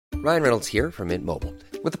Ryan Reynolds here from Mint Mobile.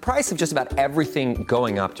 With the price of just about everything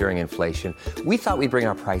going up during inflation, we thought we'd bring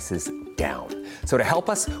our prices down. So to help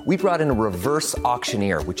us, we brought in a reverse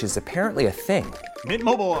auctioneer, which is apparently a thing. Mint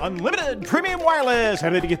Mobile Unlimited Premium Wireless.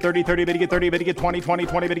 How to get 30, 30, how to get 30, how to get 20, 20,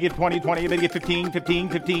 20, how to get 20, 20, how to get 15, 15,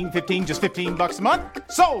 15, 15, just $15 a month?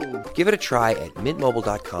 Sold! Give it a try at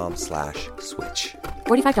mintmobile.com/switch.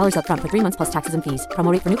 $45 up front for 3 months plus taxes and fees.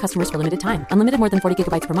 Promo rate for new customers for limited time. Unlimited more than 40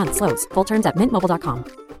 gigabytes per month. Slows full terms at mintmobile.com.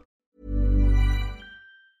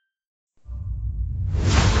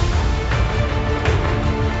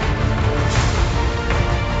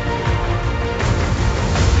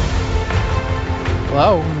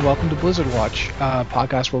 Hello, and welcome to Blizzard Watch, a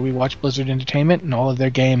podcast where we watch Blizzard Entertainment and all of their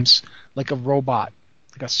games like a robot,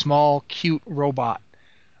 like a small, cute robot.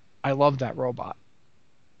 I love that robot.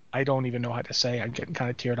 I don't even know how to say. I'm getting kind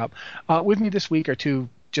of teared up. With me this week are two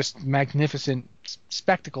just magnificent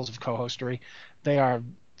spectacles of co-hostery. They are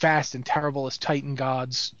vast and terrible as Titan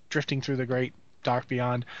gods drifting through the great dark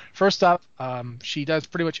beyond. First up, she does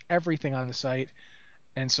pretty much everything on the site,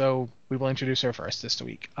 and so we will introduce her first this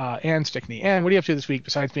week. Anne Stickney. Anne, what are you up to this week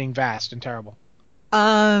besides being vast and terrible?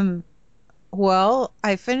 Well,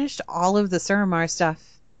 I finished all of the Suramar stuff.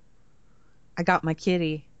 I got my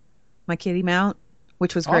kitty mount,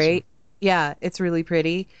 which was Awesome. great. Yeah, it's really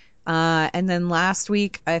pretty. And then last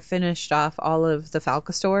week I finished off all of the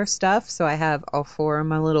Falcastor stuff, so I have all 4 of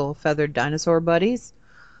my little feathered dinosaur buddies.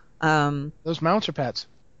 Those mounts are pets.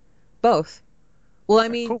 Both. Well, I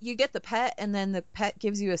mean, Cool. you get the pet, and then the pet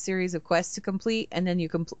gives you a series of quests to complete, and then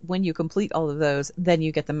when you complete all of those, then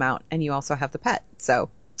you get the mount, and you also have the pet. So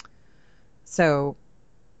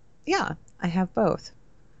yeah, I have both.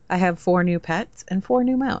 I have 4 new pets and 4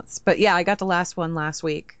 new mounts. But yeah, I got the last one last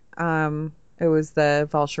week. It was the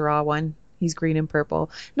Val'sharah one. He's green and purple.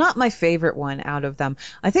 Not my favorite one out of them.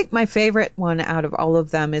 I think my favorite one out of all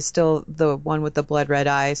of them is still the one with the blood red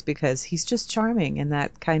eyes, because he's just charming in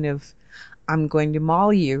that kind of I'm going to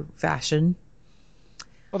maul you fashion.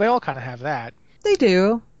 Well, they all kind of have that. They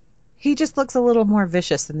do. He just looks a little more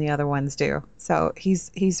vicious than the other ones do. So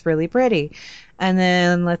he's really pretty. And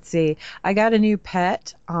then let's see. I got a new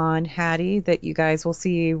pet on Hattie that you guys will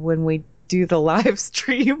see when we do the live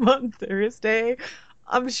stream on Thursday.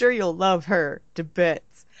 I'm sure you'll love her to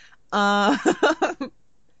bits. And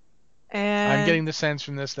I'm getting the sense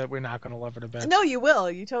from this that we're not going to love her to bits. No, you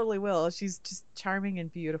will. You totally will. She's just charming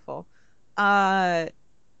and beautiful. And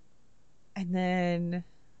then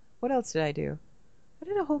what else did I do? I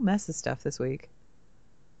did a whole mess of stuff this week.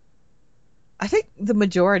 I think the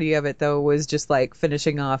majority of it, though, was just like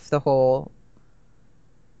finishing off the whole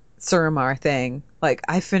Suramar thing. Like,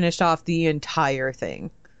 I finished off the entire thing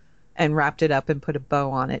and wrapped it up and put a bow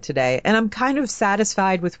on it today. And I'm kind of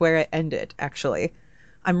satisfied with where it ended, actually.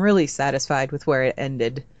 I'm really satisfied with where it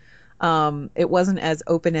ended. It wasn't as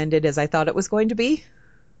open-ended as I thought it was going to be,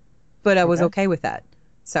 but I was okay with that.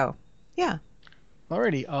 So, yeah.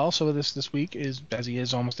 Alrighty. Also, this week is, as he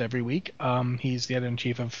is almost every week, he's the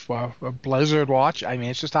editor-in-chief of Blizzard Watch. I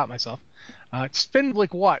managed to stop myself. It's been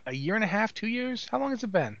like, what, a year and a half, 2 years? How long has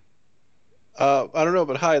it been? I don't know,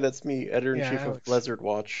 but hi, that's me, editor-in-chief Alex. of Blizzard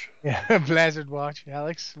Watch. Yeah, Blizzard Watch.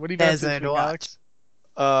 Alex, what have you been up to this week, Alex?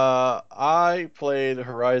 I played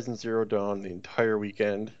Horizon Zero Dawn the entire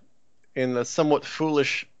weekend in a somewhat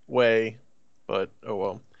foolish way, but oh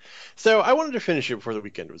well. So I wanted to finish it before the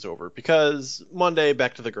weekend was over, because Monday,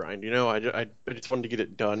 back to the grind, I just wanted to get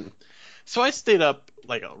it done. So I stayed up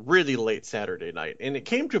like a really late Saturday night, and it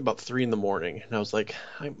came to about 3 a.m, and I was like,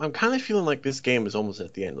 I'm kind of feeling like this game is almost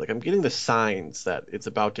at the end. Like, I'm getting the signs that it's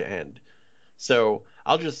about to end. So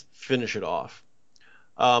I'll just finish it off.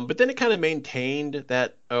 But then it kind of maintained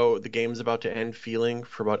that, the game's about to end feeling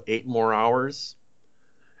for about 8 more hours.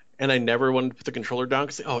 And I never wanted to put the controller down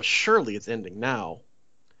because, surely it's ending now.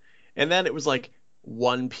 And then it was like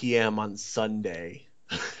 1 p.m. on Sunday.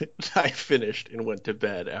 I finished and went to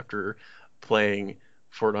bed after playing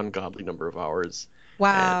for an ungodly number of hours.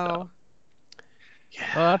 Wow. And,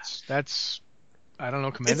 yeah. Well, that's I don't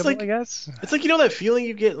know, commendable, I guess. It's like, that feeling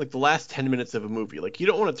you get like the last 10 minutes of a movie. Like, you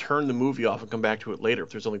don't want to turn the movie off and come back to it later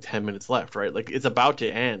if there's only 10 minutes left, right? Like, it's about to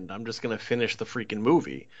end. I'm just going to finish the freaking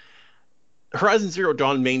movie. Horizon Zero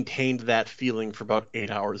Dawn maintained that feeling for about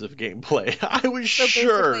 8 hours of gameplay. I was So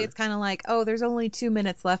sure. basically, it's kind of like, there's only 2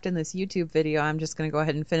 minutes left in this YouTube video. I'm just going to go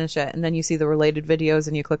ahead and finish it. And then you see the related videos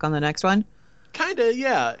and you click on the next one. Kind of,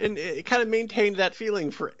 yeah. And it kind of maintained that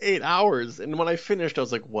feeling for 8 hours. And when I finished, I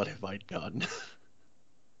was like, what have I done?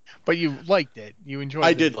 But you liked it. You enjoyed it.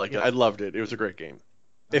 I did like it. I loved it. It was a great game.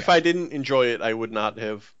 Okay. If I didn't enjoy it, I would not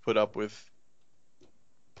have put up with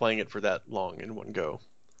playing it for that long in one go.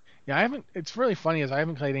 Yeah, I haven't. It's really funny as I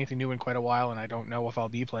haven't played anything new in quite a while, and I don't know if I'll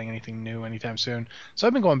be playing anything new anytime soon. So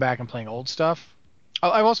I've been going back and playing old stuff.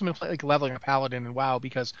 I've also been like leveling a paladin in WoW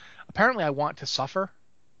because apparently I want to suffer.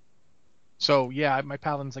 So yeah, my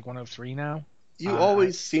paladin's like 103 now. You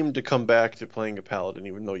always seem to come back to playing a paladin,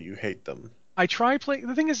 even though you hate them. I try playing.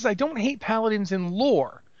 The thing is I don't hate paladins in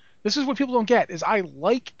lore. This is what people don't get: is I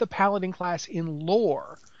like the paladin class in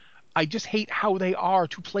lore. I just hate how they are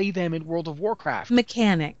to play them in World of Warcraft.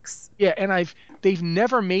 Mechanics. Yeah, and they've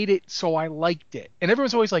never made it so I liked it. And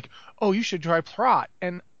everyone's always like, "Oh, you should try Prot."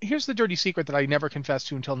 And here's the dirty secret that I never confessed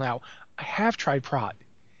to until now: I have tried Prot.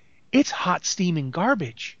 It's hot steaming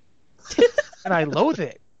garbage, and I loathe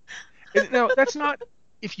it. Now, that's not.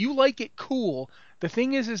 If you like it, cool. The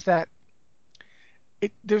thing is that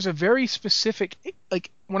there's a very specific.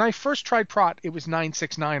 Like when I first tried Prot, it was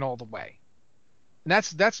 969 all the way. And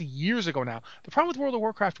that's years ago now. The problem with World of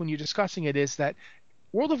Warcraft when you're discussing it is that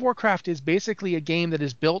World of Warcraft is basically a game that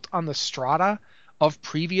is built on the strata of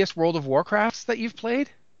previous World of Warcrafts that you've played.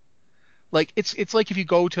 Like it's like if you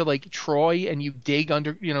go to like Troy and you dig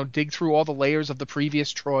through all the layers of the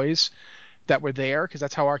previous Troys that were there, because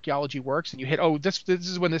that's how archaeology works, and you hit, this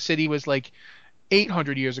is when the city was like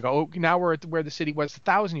 800 years ago. Oh, now we're at where the city was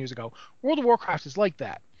 1,000 years ago. World of Warcraft is like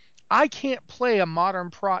that. I can't play a modern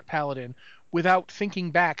Prot Paladin without thinking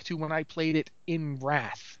back to when I played it in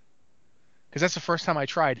Wrath, because that's the first time I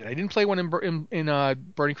tried it. I didn't play one in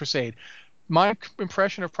Burning Crusade. My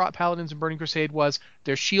impression of Prot Paladins in Burning Crusade was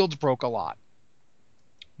their shields broke a lot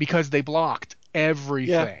because they blocked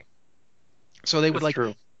everything. Yeah. So they would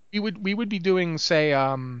true. We would be doing, say,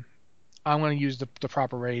 I'm going to use the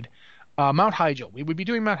proper raid, Mount Hyjal. We would be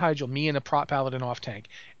doing Mount Hyjal, me and a Prot Paladin off tank,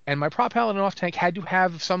 and my Prot Paladin off tank had to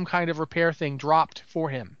have some kind of repair thing dropped for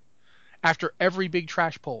him after every big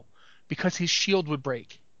trash pull because his shield would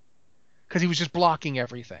break because he was just blocking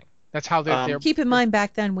everything. That's how they're. Keep in mind,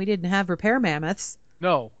 back then we didn't have repair mammoths.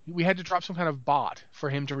 No, we had to drop some kind of bot for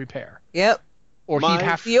him to repair. Yep. Or he'd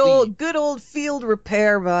have the good old field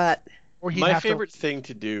repair bot. My favorite thing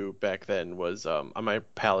to do back then was on my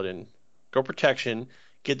paladin, go protection,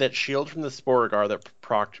 get that shield from the Sporagar that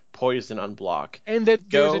procced poison on block. And that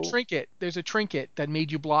there's a trinket. There's a trinket that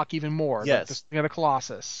made you block even more. Yes. Like the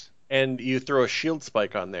Colossus. And you throw a shield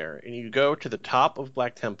spike on there, and you go to the top of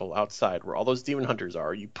Black Temple outside where all those demon hunters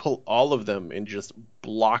are. You pull all of them and just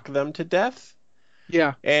block them to death.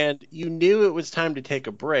 Yeah. And you knew it was time to take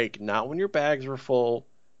a break, not when your bags were full,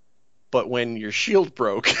 but when your shield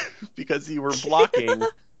broke, because you were blocking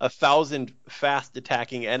 1,000 fast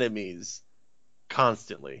attacking enemies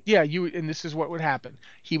constantly. Yeah, and this is what would happen.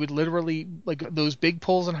 He would literally, like those big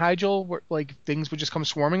pulls in Hyjal, where like things would just come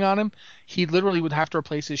swarming on him. He literally would have to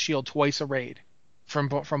replace his shield twice a raid from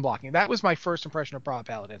blocking. That was my first impression of Prot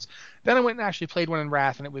Paladins. Then I went and actually played one in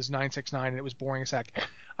Wrath, and it was 969, and it was boring as heck.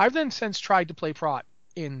 I've then since tried to play Prot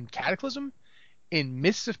in Cataclysm, in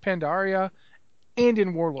Mists of Pandaria, and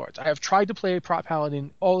in Warlords. I have tried to play a Prot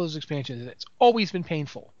Paladin, all those expansions, and it's always been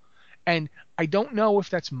painful. And I don't know if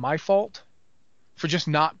that's my fault for just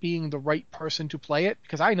not being the right person to play it,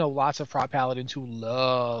 because I know lots of Prot Paladins who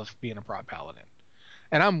love being a Prot Paladin.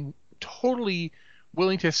 And I'm totally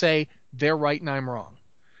willing to say they're right and I'm wrong.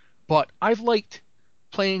 But I've liked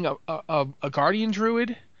playing a Guardian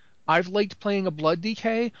Druid, I've liked playing a Blood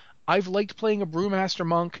DK, I've liked playing a Brewmaster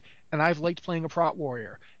Monk, and I've liked playing a Prot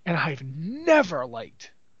Warrior. And I've never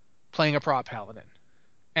liked playing a Prot Paladin.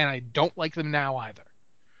 And I don't like them now either.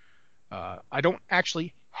 I don't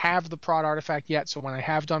actually have the Prot artifact yet, so when I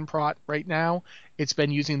have done Prot right now, it's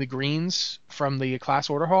been using the greens from the class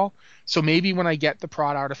order hall. So maybe when I get the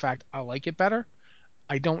Prot artifact, I'll like it better.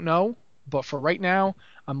 I don't know, but for right now,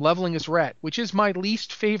 I'm leveling as Ret, which is my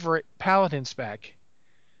least favorite Paladin spec,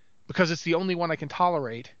 because it's the only one I can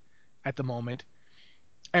tolerate at the moment.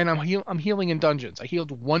 And I'm healing in dungeons. I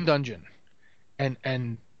healed one dungeon, and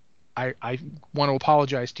I want to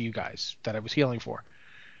apologize to you guys that I was healing for.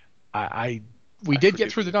 We did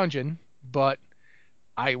get through the dungeon, but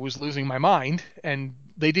I was losing my mind, and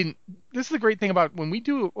they didn't. This is the great thing about when we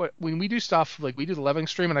do stuff like we do the leveling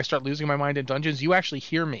stream, and I start losing my mind in dungeons. You actually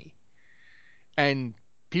hear me, and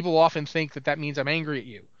people often think that means I'm angry at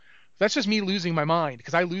you. That's just me losing my mind,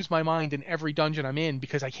 because I lose my mind in every dungeon I'm in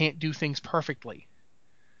because I can't do things perfectly.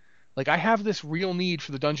 Like, I have this real need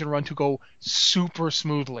for the dungeon run to go super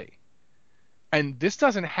smoothly. And this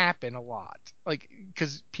doesn't happen a lot. Like,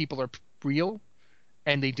 because people are real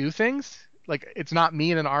and they do things. Like, it's not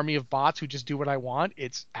me and an army of bots who just do what I want.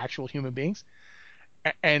 It's actual human beings.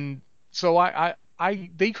 And so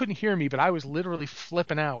they couldn't hear me, but I was literally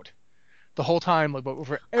flipping out the whole time. Like,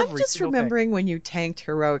 over every I'm just remembering when you tanked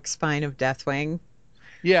Heroic Spine of Deathwing.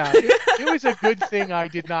 Yeah, it was a good thing I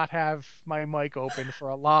did not have my mic open for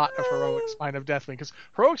a lot of Heroic Spine of Deathwing, because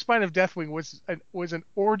Heroic Spine of Deathwing was an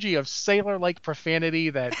orgy of sailor-like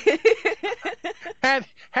profanity that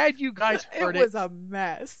had you guys heard it. It was a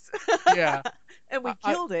mess. Yeah. And we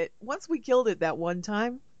killed it. Once we killed it that one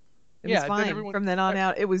time, it was fine. Everyone, from then on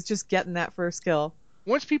out, it was just getting that first kill.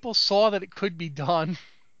 Once people saw that it could be done,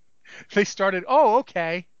 they started, oh,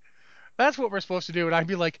 okay, that's what we're supposed to do. And I'd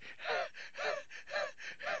be like,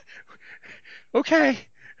 okay,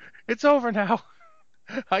 it's over now.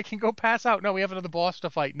 I can go pass out. No, we have another boss to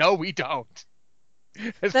fight. No, we don't.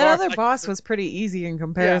 That other boss was pretty easy in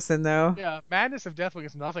comparison, though. Yeah, Madness of Deathwing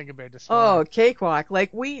is nothing compared to Storm. Oh, cakewalk.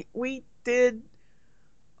 Like, didn't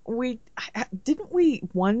we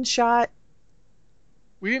one-shot?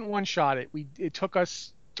 We didn't one-shot it. It took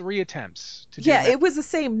us 3 attempts to do that. It was the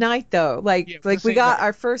same night, though. We got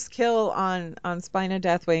our first kill on Spine of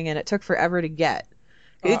Deathwing, and it took forever to get.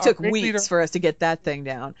 It took weeks for us to get that thing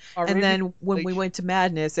down. And then when we went to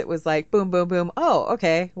Madness, it was like, boom, boom, boom. Oh,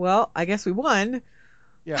 okay. Well, I guess we won.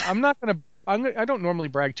 Yeah, I don't normally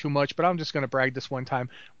brag too much, but I'm just going to brag this one time.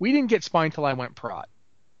 We didn't get Spine till I went Prot.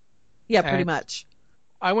 Yeah, pretty much.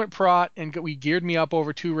 I went Prot, and we geared me up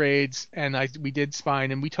over 2 raids, and we did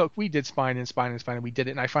Spine, and we did Spine and Spine and Spine, and we did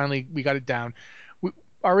it, and we got it down.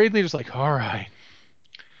 Our raid leader's like, all right,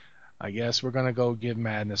 I guess we're going to go give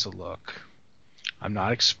Madness a look. I'm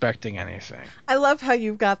not expecting anything. I love how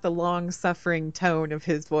you've got the long-suffering tone of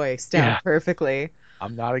his voice down perfectly.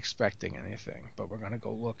 I'm not expecting anything, but we're going to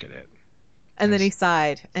go look at it. And then he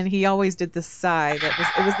sighed, and he always did this sigh.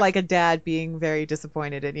 It was like a dad being very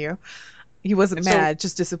disappointed in you. He wasn't mad,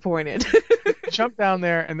 just disappointed. Jumped down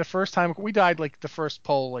there, and the first time we died, like the first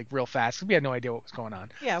pull, like real fast, because we had no idea what was going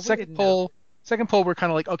on. Yeah, second pull, we're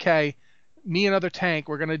kind of like, okay, me and other tank,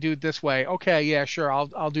 we're gonna do it this way. Okay, yeah, sure,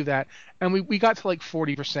 I'll do that. And we got to like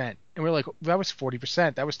 40%, and we're like, that was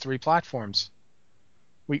 40%. That was 3 platforms.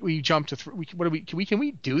 We jumped to 3. Can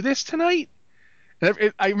we do this tonight?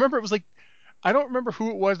 And I remember it was like, I don't remember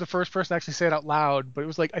who it was, the first person to actually say it out loud, but it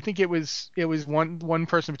was like, I think it was one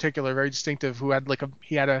person in particular, very distinctive, who had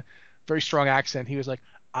he had a very strong accent. He was like,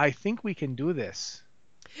 I think we can do this.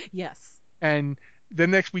 Yes. And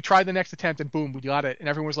we tried the next attempt, and boom, we got it. And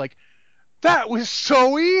everyone was like, that was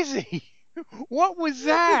so easy. What was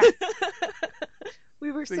that?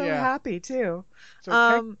 We were so happy too.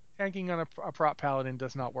 So tanking on a prop paladin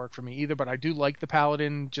does not work for me either, but I do like the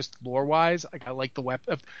paladin just lore wise. Like, I like the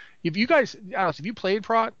weapon. If you guys, Alex, have you played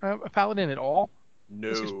a paladin at all?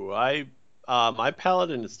 No, my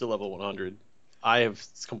paladin is still level 100. I have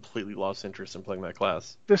completely lost interest in playing that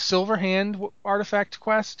class. The Silver Hand artifact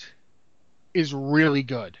quest is really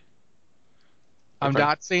good. I'm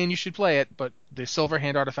not saying you should play it, but the Silver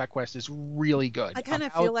Hand artifact quest is really good. I kind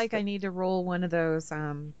of feel like I need to roll one of those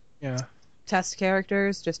test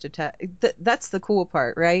characters just to test. That's the cool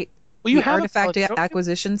part, right? Well, you the have artifact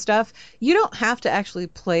acquisition stuff. You don't have to actually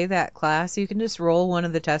play that class. You can just roll one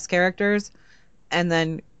of the test characters and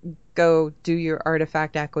then go do your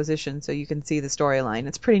artifact acquisition so you can see the storyline.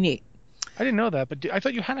 It's pretty neat. I didn't know that, but I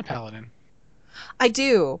thought you had a paladin. I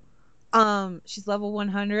do. She's level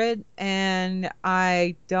 100, and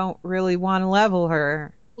I don't really want to level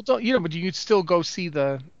her. Well, but you could still go see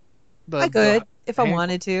the. I could if I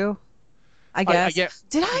wanted to. I guess.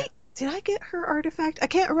 Did I get her artifact? I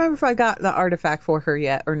can't remember if I got the artifact for her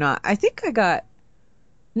yet or not. I think I got.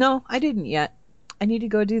 No, I didn't yet. I need to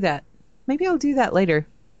go do that. Maybe I'll do that later.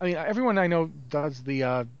 I mean, everyone I know does the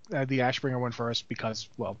Ashbringer one first because,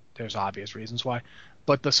 well, there's obvious reasons why.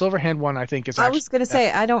 But the Silver Hand one, I think, is. I was gonna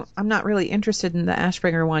say I'm not really interested in the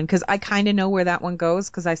Ashbringer one because I kind of know where that one goes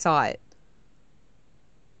because I saw it.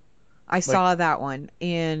 I saw that one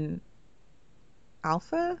in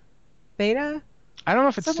Alpha, Beta. I don't know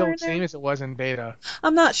if it's still the same as it was in Beta.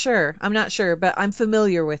 I'm not sure, but I'm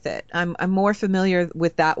familiar with it. I'm more familiar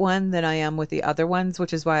with that one than I am with the other ones,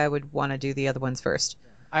 which is why I would want to do the other ones first.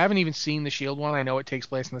 I haven't even seen the Shield one. I know it takes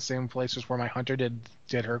place in the same places where my hunter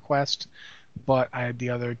did her quest. But I had the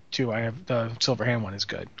other 2. I have the Silver Hand one is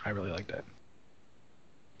good. I really liked it.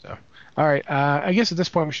 So, all right. I guess at this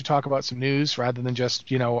point we should talk about some news rather than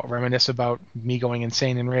just reminisce about me going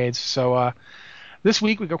insane in raids. So this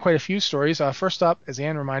week we got quite a few stories. First up, as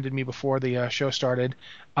Anne reminded me before the show started,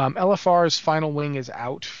 LFR's final wing is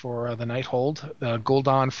out for the Nighthold. The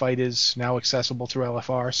Gul'dan fight is now accessible through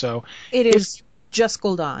LFR. So it is just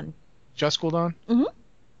Gul'dan. Just Gul'dan? Mm-hmm.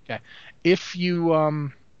 Okay. If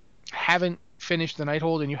you haven't finished the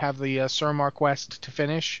Nighthold and you have the Suramar quest to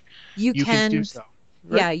finish, you can do so.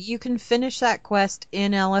 Right? Yeah, you can finish that quest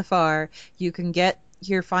in LFR. You can get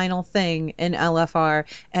your final thing in LFR,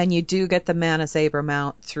 and you do get the Mana Saber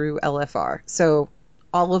mount through LFR. So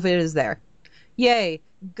all of it is there. Yay!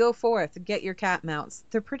 Go forth, get your cat mounts.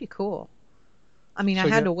 They're pretty cool. I mean, I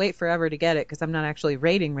had to wait forever to get it because I'm not actually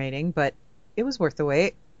rating, but it was worth the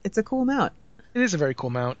wait. It's a cool mount. It is a very cool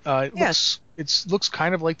mount. It looks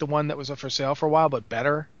kind of like the one that was up for sale for a while, but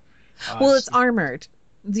better. Well, it's armored.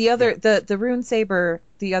 The other, the Rune Saber,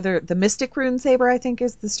 the Mystic Rune Saber, I think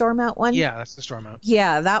is the Storm Mount one. Yeah, that's the Storm Mount.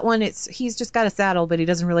 Yeah, that one. He's just got a saddle, but he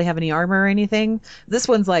doesn't really have any armor or anything. This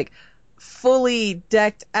one's like fully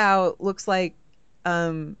decked out. Looks like,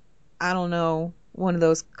 I don't know, one of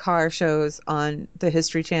those car shows on the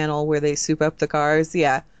History Channel where they soup up the cars.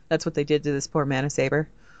 Yeah, that's what they did to this poor Mana Saber.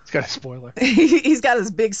 It's got a spoiler. He's got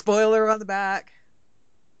his big spoiler on the back.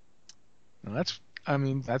 No, that's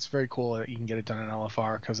very cool that you can get it done in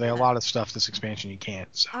LFR because they have a lot of stuff this expansion you can't.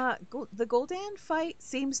 So. The Gul'dan fight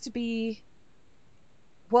seems to be.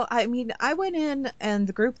 Well, I mean, I went in, and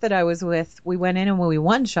the group that I was with, we went in and when we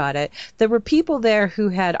one-shot it, there were people there who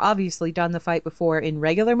had obviously done the fight before in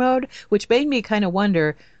regular mode, which made me kind of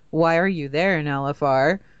wonder, why are you there in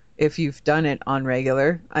LFR if you've done it on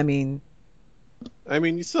regular? I mean,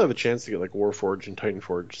 you still have a chance to get like Warforged and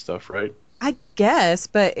Titanforge stuff, right? I guess,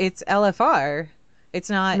 but it's LFR. It's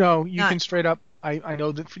not. No, you can straight up. I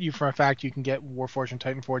know that for a fact you can get Warforged and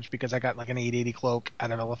Titanforge because I got like an 880 cloak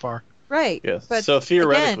out of LFR. Right. Yes. But so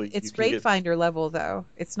theoretically, again, it's Raid Finder level though.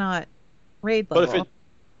 It's not raid level.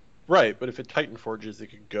 But if it Titanforges, it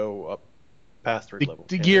could go up past raid level.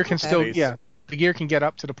 The gear can still, the gear can get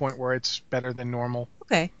up to the point where it's better than normal.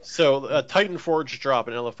 Okay. So a Titanforge drop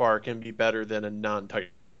in LFR can be better than a non-Titanforge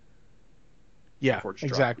drop.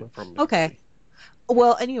 Exactly. Okay.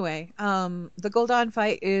 Well, anyway, the Gul'dan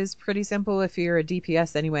fight is pretty simple if you're a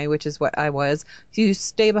DPS anyway, which is what I was. You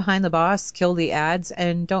stay behind the boss, kill the ads,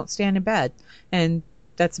 and don't stand in bed. And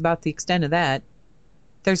that's about the extent of that.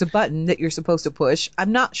 There's a button that you're supposed to push.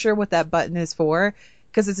 I'm not sure what that button is for,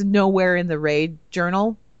 because it's nowhere in the raid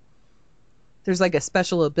journal. There's like a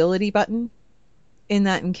special ability button in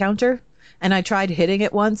that encounter. And I tried hitting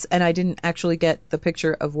it once, and I didn't actually get the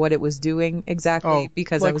picture of what it was doing exactly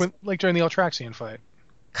because I was like during the Altraxian fight.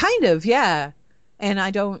 Kind of, yeah. And I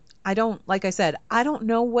don't, like I said, I don't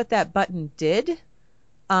know what that button did,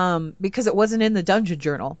 because it wasn't in the dungeon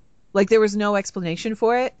journal. Like there was no explanation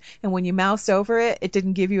for it, and when you mouse over it, it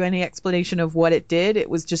didn't give you any explanation of what it did. It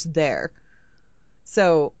was just there.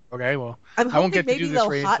 So okay, well, I'm hoping I won't get maybe to do this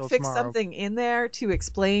they'll hotfix something in there to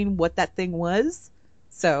explain what that thing was.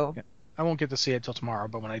 So. Yeah. I won't get to see it till tomorrow,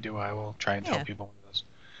 but when I do, I will try and tell people what it is.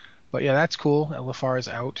 But yeah, that's cool. LFR is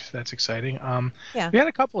out. That's exciting. We had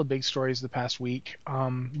a couple of big stories the past week.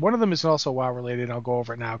 One of them is also WoW related. I'll go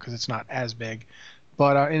over it now because it's not as big.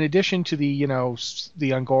 But in addition to the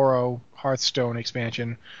Un'Goro Hearthstone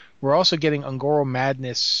expansion, we're also getting Un'Goro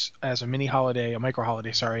Madness as a micro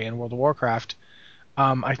holiday, in World of Warcraft.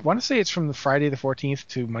 I want to say it's from the Friday the 14th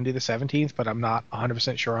to Monday the 17th, but I'm not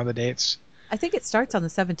 100% sure on the dates. I think it starts on the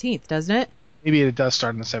 17th, doesn't it? Maybe it does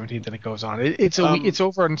start on the 17th and it goes on. It's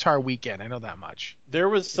over an entire weekend. I know that much. There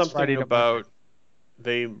was something about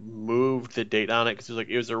they moved the date on it because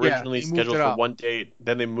it was originally scheduled for one date,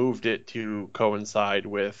 then they moved it to coincide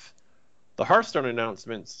with the Hearthstone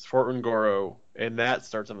announcements for Un'Goro, and that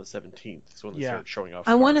starts on the 17th. So when they start showing off.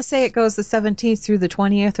 I want to say it goes the 17th through the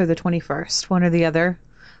 20th or the 21st, one or the other.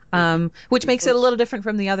 Which makes it a little different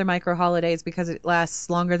from the other micro holidays because it lasts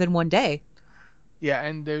longer than one day. Yeah,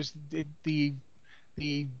 and there's the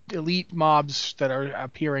elite mobs that are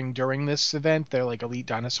appearing during this event. They're like elite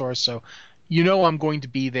dinosaurs, so I'm going to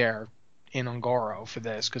be there in Un'Goro for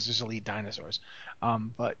this because there's elite dinosaurs.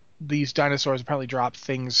 But these dinosaurs apparently drop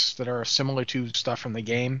things that are similar to stuff from the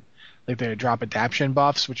game. Like they drop adaptation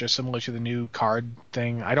buffs, which are similar to the new card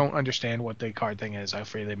thing. I don't understand what the card thing is. I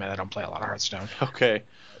freely admit I don't play a lot of Hearthstone. Okay.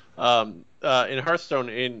 In Hearthstone,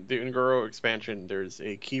 in the Un'Goro expansion, there's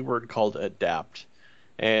a keyword called adapt.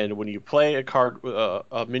 And when you play a card,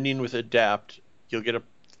 a minion with adapt, you'll get a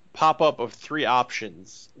pop-up of 3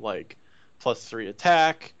 options, like +3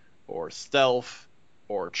 attack, or stealth,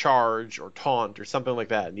 or charge, or taunt, or something like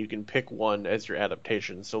that. And you can pick one as your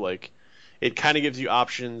adaptation. So, like, it kind of gives you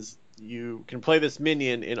options. You can play this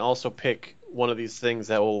minion and also pick one of these things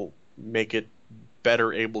that will make it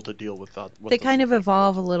better able to deal with that. They kind of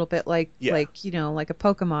evolve a little bit like a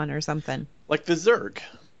Pokemon or something. Like the Zerg.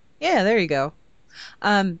 Yeah, there you go.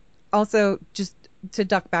 Also, just to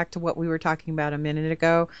duck back to what we were talking about a minute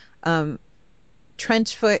ago,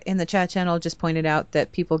 Trenchfoot in the chat channel just pointed out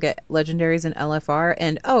that people get legendaries in LFR,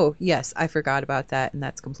 and oh yes, I forgot about that, and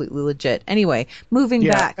that's completely legit. Anyway, moving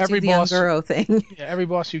back to the Unguro thing. Yeah, every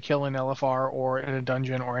boss you kill in LFR or in a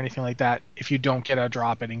dungeon or anything like that, if you don't get a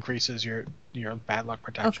drop, it increases your bad luck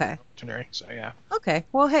protection. Okay. Legendary. So yeah. Okay.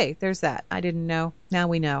 Well, hey, there's that. I didn't know. Now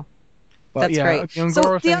we know. But, that's great. The so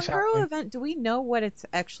the Unguro Unguro event, do we know what it's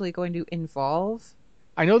actually going to involve?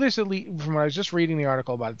 I know there's elite. From when I was just reading the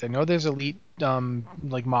article about it, I know there's elite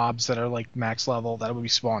like mobs that are like max level that will be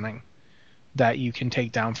spawning that you can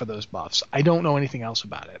take down for those buffs. I don't know anything else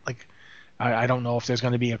about it. Like I don't know if there's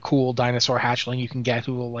going to be a cool dinosaur hatchling you can get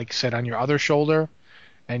who will like sit on your other shoulder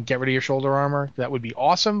and get rid of your shoulder armor. That would be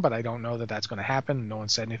awesome, but I don't know that that's going to happen. No one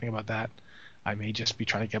said anything about that. I may just be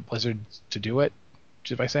trying to get Blizzard to do it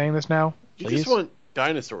just by saying this now. Please. You just want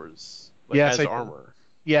dinosaurs yes, as armor.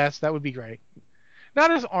 Yes, that would be great. Not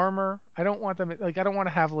as armor. I don't want them like I don't want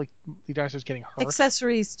to have like the dinosaurs getting hurt.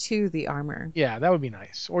 Accessories to the armor. Yeah, that would be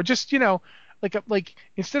nice. Or just like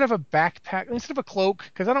instead of a backpack, instead of a cloak,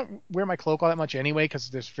 because I don't wear my cloak all that much anyway, because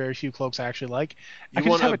there's very few cloaks I actually like. You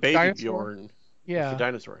want a baby Bjorn with a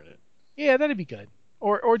dinosaur in it. Yeah, that'd be good.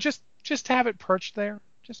 Or just to have it perched there.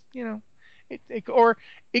 Just or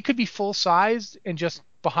it could be full sized and just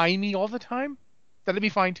behind me all the time. That'd be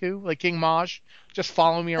fine too. Like King Maj, just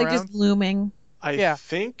follow me around. Like just looming. I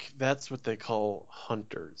think that's what they call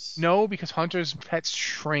hunters. No, because hunters' pets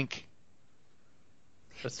shrink.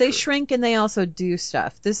 They shrink and they also do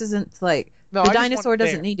stuff. This isn't like the dinosaur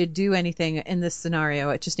doesn't need to do anything in this scenario.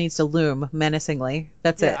 It just needs to loom menacingly.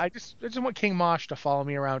 That's it. I just want King Mosh to follow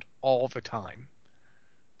me around all the time.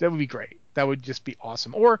 That would be great. That would just be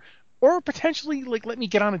awesome. Or potentially like let me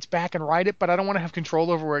get on its back and ride it, but I don't want to have control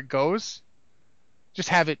over where it goes. Just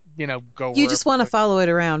have it, go. You just want to follow it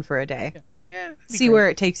around for a day. Yeah, see where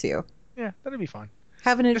it takes you. Yeah, that'd be fun.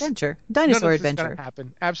 Have an adventure, dinosaur adventure. None of this is gonna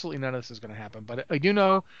happen. Absolutely none of this is gonna happen. But I do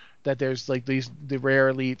know that there's like the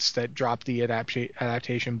rare elites that drop the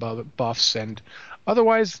adaptation buffs, and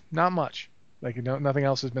otherwise not much. Like nothing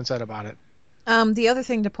else has been said about it. The other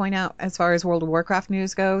thing to point out as far as World of Warcraft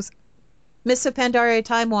news goes, Mists of Pandaria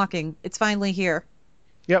Time Walking. It's finally here.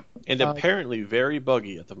 Yep. And apparently very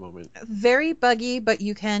buggy at the moment. Very buggy, but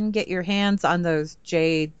you can get your hands on those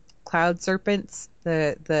jade cloud serpents,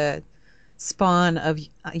 the spawn of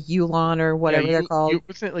Yulon or whatever they're called.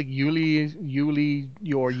 Wasn't it like Yuli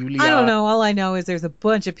or Yulia? I don't know. All I know is there's a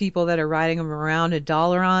bunch of people that are riding them around in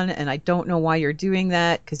Dalaran, and I don't know why you're doing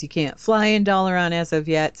that because you can't fly in Dalaran as of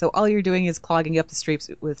yet. So all you're doing is clogging up the streets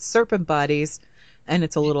with serpent bodies, and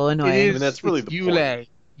it's a little annoying. And that's really the point.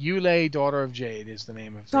 Yule, Daughter of Jade is the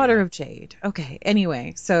name of the Daughter of Jade. Okay.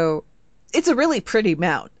 Anyway, so it's a really pretty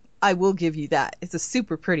mount. I will give you that. It's a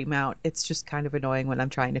super pretty mount. It's just kind of annoying when I'm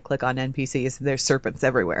trying to click on NPCs and there's serpents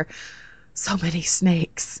everywhere. So many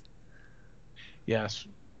snakes. Yes,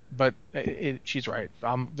 but she's right.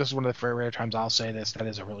 This is one of the very rare times I'll say this. That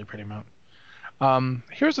is a really pretty mount.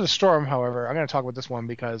 Heroes of the Storm, however, I'm going to talk about this one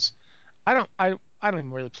because I don't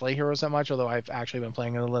even really play Heroes that much, although I've actually been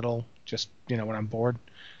playing it a little, just when I'm bored.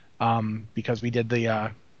 Because we did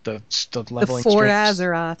the leveling. The For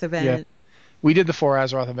Azeroth event. Yeah. We did the For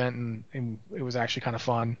Azeroth event, and it was actually kind of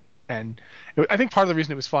fun. And I think part of the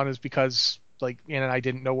reason it was fun is because like Ann and I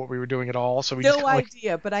didn't know what we were doing at all, so we no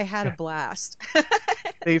idea. But I had a blast.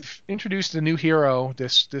 They've introduced a new hero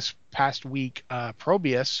this past week,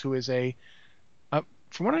 Probius, who is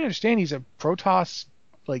from what I understand, he's a Protoss.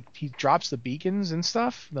 Like he drops the beacons and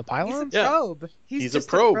stuff, the pylons. He's a probe. He's a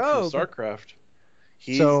probe from StarCraft.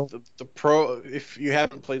 He's the pro. If you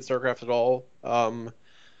haven't played StarCraft at all,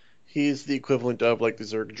 he's the equivalent of like the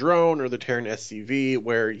Zerg drone or the Terran SCV,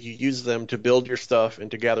 where you use them to build your stuff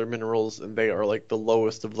and to gather minerals, and they are like the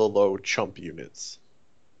lowest of the low chump units.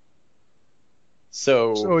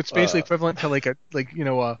 So it's basically equivalent to like a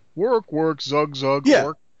work zug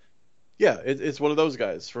work. Yeah, it's one of those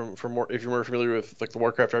guys from if you're more familiar with like the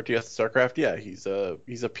Warcraft RTS, StarCraft. Yeah,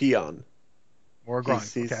 he's a peon. Or a grunt.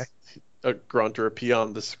 He's okay. A grunt or a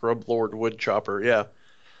peon, the Scrub Lord Wood Chopper. Yeah,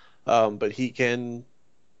 but he can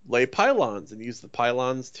lay pylons and use the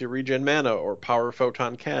pylons to regen mana or power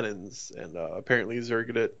photon cannons, and apparently he's very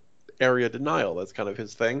good at area denial. That's kind of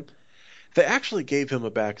his thing. They actually gave him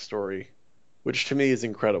a backstory, which to me is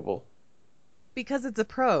incredible. Because it's a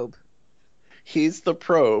probe. He's the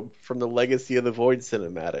probe from the Legacy of the Void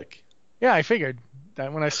cinematic. Yeah, I figured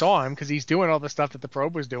that when I saw him, because he's doing all the stuff that the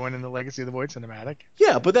probe was doing in the Legacy of the Void cinematic.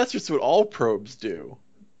 Yeah, but that's just what all probes do.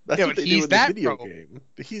 That's what they do in the video probe. game.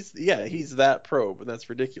 He's that probe, and that's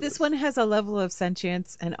ridiculous. This one has a level of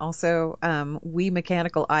sentience and also wee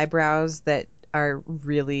mechanical eyebrows that are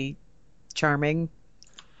really charming.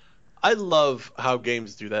 I love how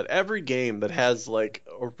games do that. Every game that has like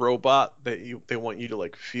a robot that they want you to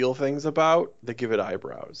like feel things about, they give it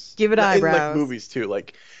eyebrows. Give it In like eyebrows. movies too.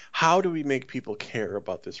 Like, how do we make people care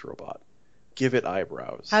about this robot? Give it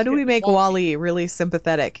eyebrows. How do we make Wall-E really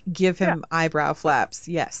sympathetic? Give him eyebrow flaps.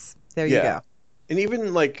 Yes. There you go. And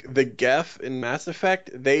even like the Geth in Mass Effect,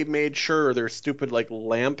 they made sure their stupid like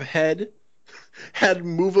lamp head had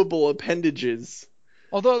movable appendages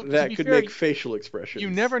Although that could make facial expressions. You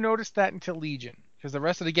never noticed that until Legion, because the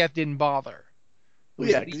rest of the Geth didn't bother. Well,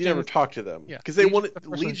 yeah, because you never talked to them. Yeah, because they wanted the first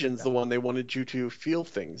one did Legion's that. the one they wanted you to feel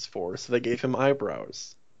things for, so they gave him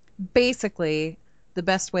eyebrows. Basically, the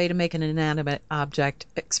best way to make an inanimate object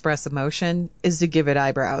express emotion is to give it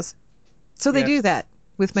eyebrows. So they Yes. do that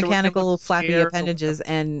with So it mechanical looks flappy scared or appendages,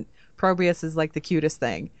 and Probius is like the cutest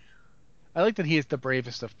thing. I like that he is the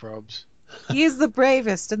bravest of probes. He is the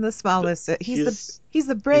bravest and the smallest. He's the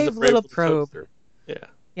He's brave little probe. toaster. Yeah.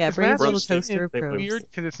 Yeah, His brave master little skin toaster is probe. Weird,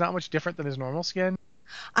 because it's not much different than his normal skin.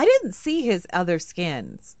 I didn't see his other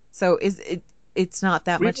skins, so it's not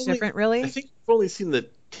that much different, really. I think we've only seen the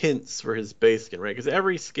tints for his base skin, right? Because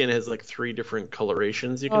every skin has like 3 different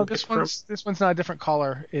colorations you can Oh, pick this one's not a different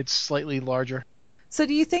color. It's slightly larger. So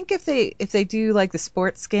do you think if they do like the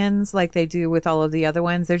sports skins like they do with all of the other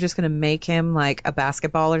ones, they're just going to make him like a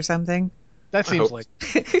basketball or something? That I seems hope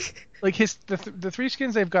like the 3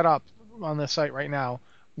 skins they've got up on the site right now.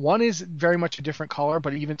 One is very much a different color,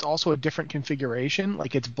 but even it's also a different configuration.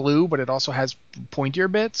 Like it's blue, but it also has pointier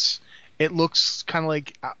bits. It looks kind of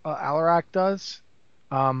like Alarak does.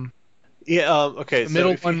 Okay, The so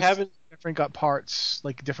middle if you one's haven't different, got parts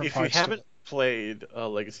like different if you parts. to haven't it. played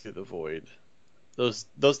Legacy of the Void,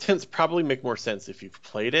 those tints probably make more sense if you've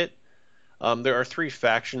played it. There are 3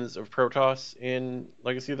 factions of Protoss in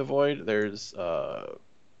Legacy of the Void. There's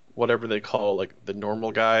whatever they call like the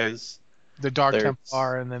normal guys. The Dark there's-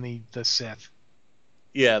 Templar and then the Sith.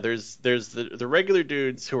 Yeah, there's the regular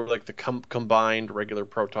dudes who are like the combined regular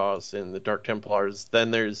Protoss and the Dark Templars.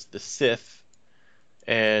 Then there's the Sith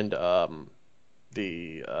and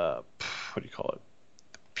the what do you call it?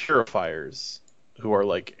 Purifiers, who are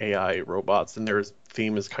like AI robots, and their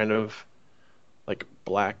theme is kind of like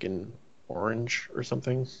black and orange or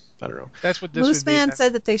something. I don't know. That's what this would be. Mooseman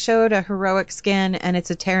said that they showed a heroic skin and it's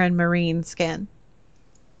a Terran Marine skin.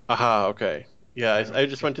 Aha, okay. Yeah, I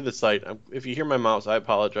just went to the site. If you hear my mouse, I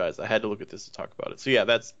apologize. I had to look at this to talk about it. So yeah,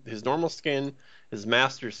 that's his normal skin, his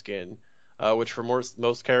master skin, which for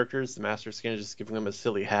most characters, the master skin is just giving them a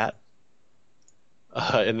silly hat.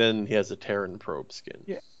 And then he has a Terran probe skin.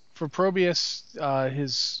 Yeah. For Probius,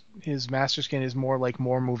 his master skin is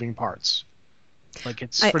more moving parts. Like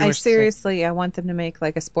it's pretty I much the same. seriously, I want them to make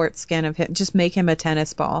like a sports skin of him. Just make him a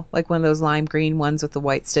tennis ball, like one of those lime green ones with the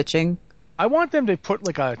white stitching. I want them to put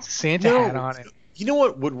like a Santa hat on it. You know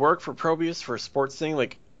what would work for Probius for a sports thing?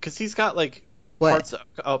 Like, because he's got like What? parts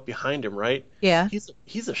out behind him, right? Yeah,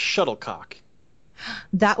 He's a shuttlecock.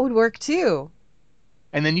 that would work too.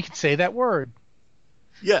 And then you can say that word.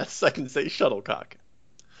 Yes, I can say shuttlecock.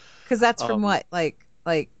 Because that's from what, like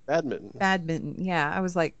Badminton. badminton. Yeah, I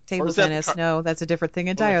was like table is that tennis. No, that's a different thing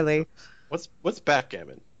entirely. What's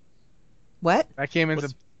backgammon? What? Backgammon's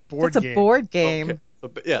What's- a board That's game. a board game. Okay.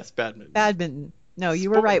 So, yes, badminton. Badminton. No, you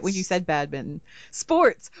were right when Sports. you said badminton.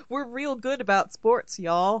 Sports. We're real good about sports,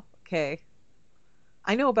 y'all. Okay.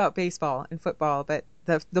 I know about baseball and football, but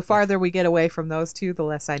the farther we get away from those two, the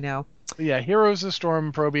less I know. Yeah, Heroes of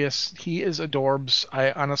Storm Probius. He is adorbs.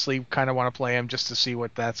 I honestly kind of want to play him just to see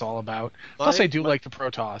what that's all about. Plus, I do like the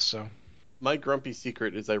Protoss, so. My grumpy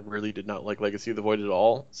secret is I really did not like Legacy of the Void at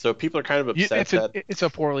all. So people are kind of upset It's a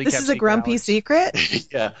poorly This kept is a secret, grumpy Alex. secret?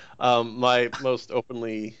 yeah, my most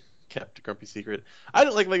openly kept grumpy secret. I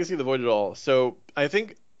didn't like Legacy of the Void at all. So I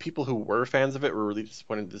think people who were fans of it were really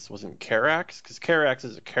disappointed this wasn't Karax, because Karax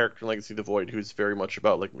is a character in Legacy of the Void who's very much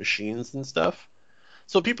about like machines and stuff.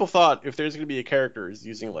 So people thought if there's going to be a character who's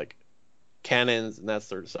using like cannons and that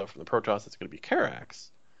sort of stuff from the Protoss, it's going to be Karax.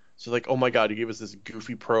 So like, oh my god, you gave us this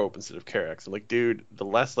goofy probe instead of Karax. I'm like, dude, the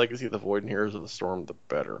less Legacy of the Void and Heroes of the Storm, the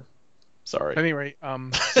better. Sorry. Anyway,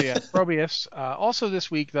 so yeah, Probius. Also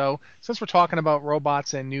this week, though, since we're talking about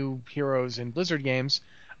robots and new heroes in Blizzard games,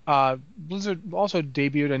 Blizzard also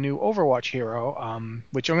debuted a new Overwatch hero,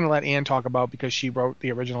 which I'm going to let Ann talk about because she wrote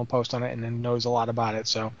the original post on it and then knows a lot about it.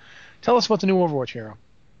 So tell us about the new Overwatch hero.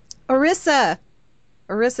 Orisa.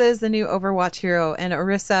 Orisa is the new Overwatch hero, and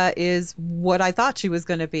Orisa is what I thought she was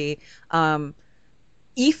going to be.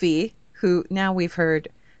 Ify, who now we've heard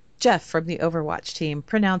Jeff from the Overwatch team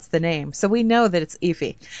pronounce the name, so we know that it's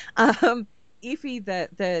Ify. Ify,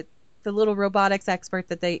 the little robotics expert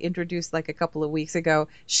that they introduced like a couple of weeks ago,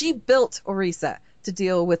 she built Orisa. to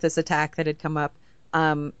deal with this attack that had come up.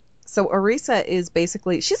 So Orisa is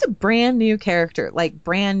basically, she's a brand new character, like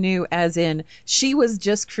brand new as in she was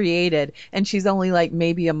just created and she's only like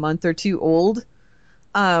maybe a month or two old.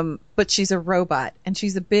 But she's a robot and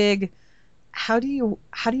she's a big, how do you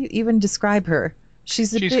even describe her?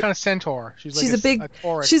 She's kind of centaur. She's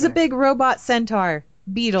a big robot centaur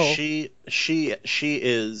beetle. She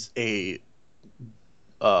is a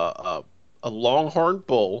longhorn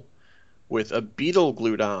bull with a beetle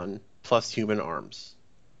glued on plus human arms.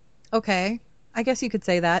 Okay, I guess you could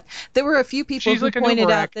say that. There were a few people who pointed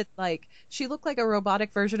out that like she looked like a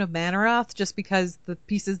robotic version of Manaroth just because the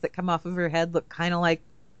pieces that come off of her head look kind of like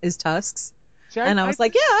his tusks. See, I was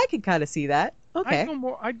like, yeah, I can kind of see that. Okay.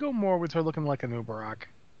 I'd go more with her looking like a Nubarak.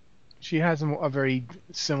 She has a very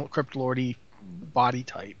similar Cryptlordy body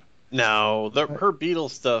type. No, her beetle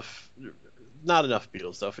stuff, not enough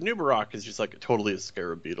beetle stuff. Nubarak is just like totally a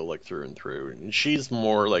scarab beetle, like through and through, and she's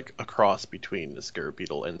more like a cross between a scarab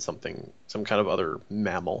beetle and some kind of other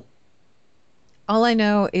mammal. All I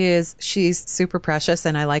know is she's super precious,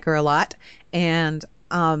 and I like her a lot. And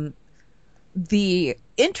the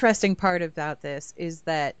interesting part about this is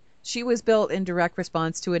that she was built in direct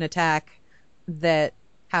response to an attack that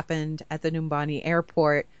happened at the Numbani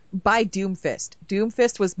airport by Doomfist.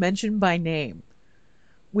 Doomfist was mentioned by name,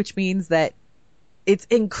 which means that it's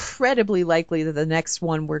incredibly likely that the next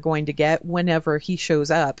one we're going to get whenever he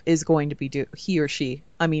shows up is going to be he or she.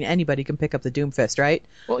 I mean, anybody can pick up the Doomfist, right?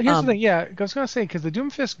 Well, here's the thing. Yeah, I was going to say, because the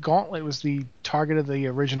Doomfist gauntlet was the target of the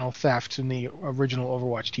original theft in the original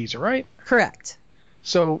Overwatch teaser, right? Correct.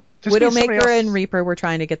 So Widowmaker and Reaper were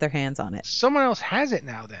trying to get their hands on it. Someone else has it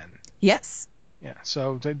now then. Yes. Yeah,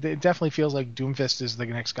 so it definitely feels like Doomfist is the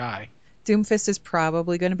next guy. Doomfist is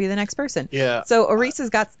probably going to be the next person. Yeah. So Orisa's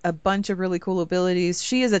got a bunch of really cool abilities.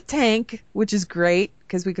 She is a tank, which is great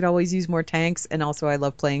because we could always use more tanks, and also I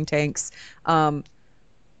love playing tanks.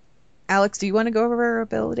 Alex, do you want to go over her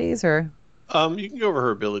abilities or? You can go over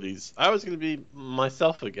her abilities. I was going to be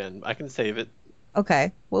myself again. I can save it.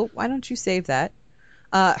 Okay. Well, why don't you save that?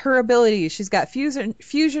 Her abilities, she's got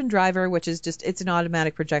fusion driver, which is it's an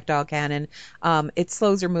automatic projectile cannon. It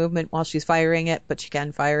slows her movement while she's firing it, but she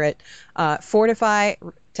can fire it. Fortify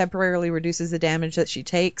temporarily reduces the damage that she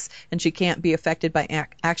takes, and she can't be affected by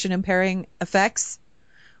action impairing effects,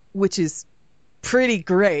 which is pretty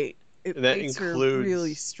great. It makes her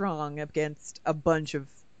really strong against a bunch of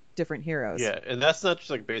different heroes. Yeah, and that's not just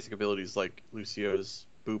like basic abilities like Lucio's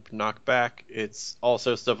boop knockback. It's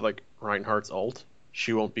also stuff like Reinhardt's ult.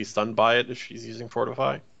 She won't be stunned by it if she's using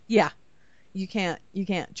Fortify. Yeah, you can't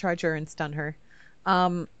charge her and stun her.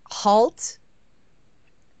 Halt.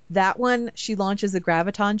 That one, she launches a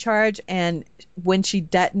graviton charge, and when she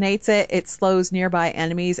detonates it, it slows nearby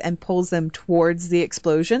enemies and pulls them towards the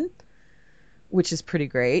explosion, which is pretty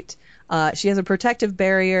great. She has a protective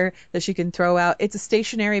barrier that she can throw out. It's a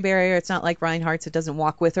stationary barrier. It's not like Reinhardt's. It doesn't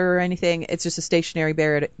walk with her or anything. It's just a stationary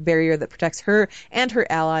barrier that protects her and her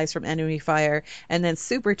allies from enemy fire. And then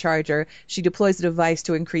Supercharger, she deploys a device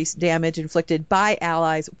to increase damage inflicted by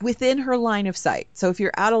allies within her line of sight. So if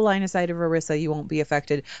you're out of line of sight of Orisa, you won't be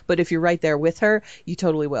affected. But if you're right there with her, you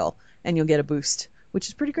totally will. And you'll get a boost, which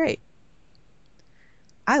is pretty great.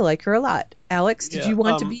 I like her a lot. Alex, did you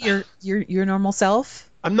want to be your normal self?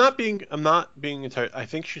 I'm not being entirely. I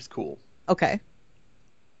think she's cool. Okay.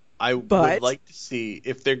 I would like to see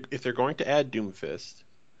if they're going to add Doomfist.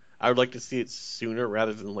 I would like to see it sooner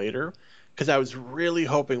rather than later, because I was really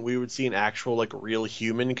hoping we would see an actual like real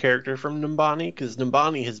human character from Numbani, because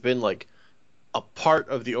Numbani has been like a part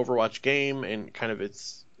of the Overwatch game and kind of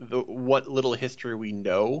what little history we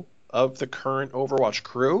know of the current Overwatch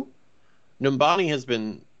crew. Numbani has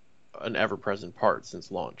been an ever-present part since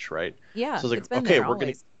launch, right? Yeah. So it's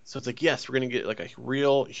like, so it's like, yes, we're gonna get like a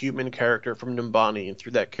real human character from Numbani, and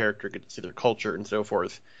through that character get to see their culture and so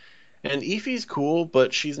forth. And Eefii's cool,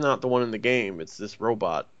 but she's not the one in the game. It's this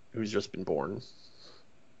robot who's just been born.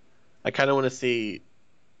 I kind of want to see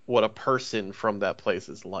what a person from that place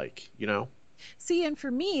is like, you know? See, and for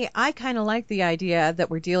me, I kind of like the idea that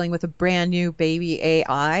we're dealing with a brand new baby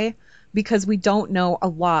AI, because we don't know a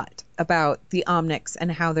lot about the Omnics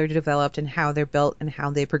and how they're developed and how they're built and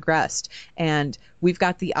how they progressed. And we've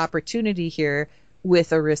got the opportunity here with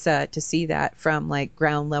Orisa to see that from like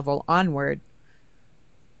ground level onward,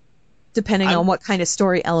 depending on what kind of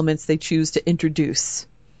story elements they choose to introduce.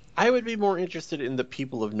 I would be more interested in the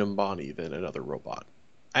people of Numbani than another robot.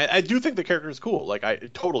 I do think the character is cool.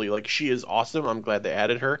 Like, she is awesome. I'm glad they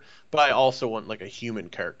added her. But I also want like a human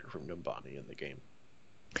character from Numbani in the game.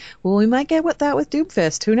 Well, we might get that with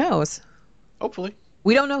Doomfist. Who knows? Hopefully.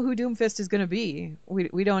 We don't know who Doomfist is going to be.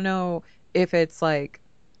 We don't know if it's like,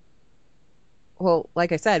 well,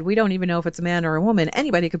 like I said, we don't even know if it's a man or a woman.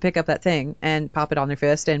 Anybody could pick up that thing and pop it on their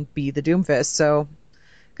fist and be the Doomfist. So,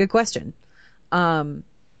 good question. And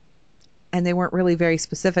they weren't really very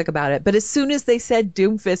specific about it. But as soon as they said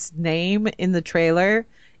Doomfist's name in the trailer,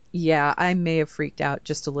 yeah, I may have freaked out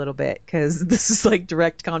just a little bit because this is like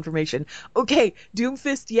direct confirmation. Okay,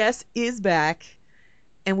 Doomfist, yes, is back.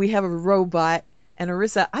 And we have a robot. And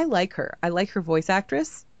Orisa, I like her. I like her voice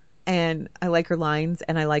actress. And I like her lines,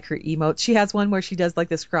 and I like her emotes. She has one where she does like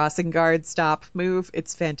this crossing guard stop move.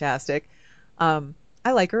 It's fantastic. I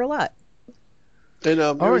like her a lot. And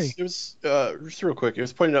it was just real quick. It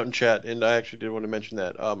was pointed out in chat, and I actually did want to mention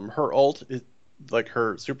that her ult is like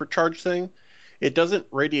her supercharge thing. It doesn't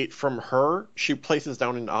radiate from her. She places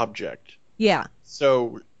down an object. Yeah.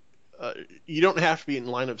 So you don't have to be in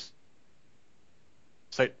line of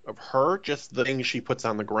sight of her, just the thing she puts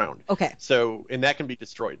on the ground. Okay. So, and that can be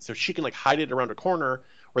destroyed. So she can like hide it around a corner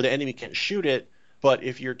where the enemy can't shoot it, but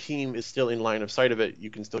if your team is still in line of sight of it, you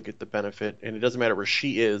can still get the benefit. And it doesn't matter where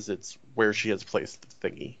she is, it's where she has placed the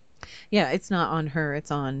thingy. Yeah, it's not on her,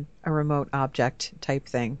 it's on a remote object type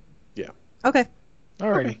thing. Yeah. Okay.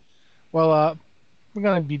 Alrighty. Okay. Well, we're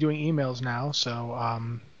going to be doing emails now,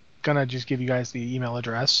 so gonna just give you guys the email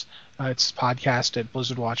address. It's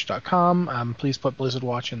podcast@blizzardwatch.com. Please put Blizzard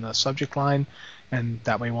Watch in the subject line, and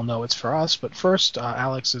that way we'll know it's for us. But first,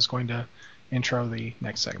 Alex is going to intro the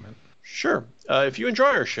next segment. Sure. If you enjoy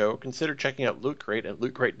our show, consider checking out Loot Crate at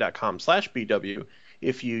lootcrate.com/BW.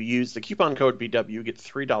 If you use the coupon code BW, you get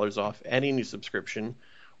 $3 off any new subscription.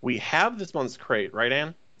 We have this month's crate, right,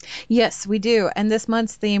 Ann? Yes, we do. And this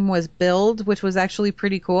month's theme was Build, which was actually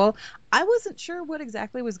pretty cool. I wasn't sure what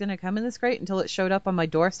exactly was going to come in this crate until it showed up on my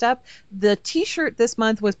doorstep. The t-shirt this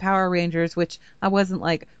month was Power Rangers, which I wasn't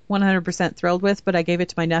like 100% thrilled with, but I gave it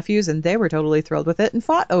to my nephews and they were totally thrilled with it and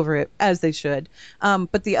fought over it, as they should.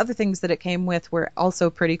 But the other things that it came with were also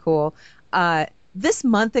pretty cool. This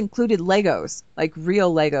month included Legos, like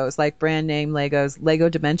real Legos, like brand name Legos, Lego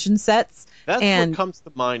Dimension sets. That's what comes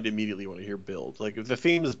to mind immediately when I hear Build. Like, if the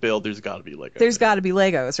theme is Build, there's got to be Legos. There's got to be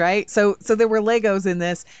Legos, right? So there were Legos in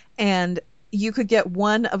this, and you could get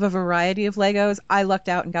one of a variety of Legos. I lucked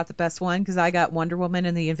out and got the best one because I got Wonder Woman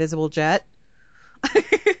and the Invisible Jet.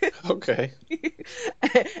 Okay.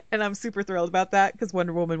 And I'm super thrilled about that because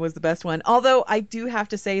Wonder Woman was the best one. Although I do have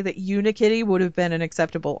to say that Unikitty would have been an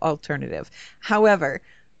acceptable alternative. However,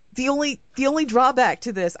 the only drawback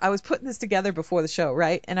to this, I was putting this together before the show,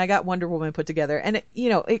 right? And I got Wonder Woman put together, and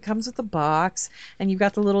it comes with a box, and you've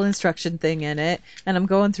got the little instruction thing in it, and I'm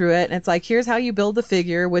going through it, and it's like, here's how you build the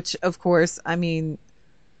figure, which of course, I mean,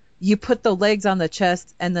 you put the legs on the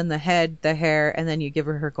chest, and then the head, the hair, and then you give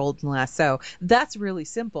her golden lasso. That's really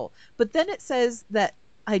simple. But then it says that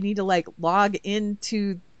I need to like log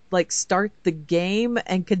into like start the game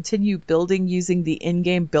and continue building using the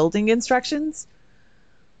in-game building instructions.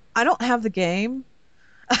 I don't have the game.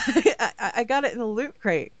 I got it in a Loot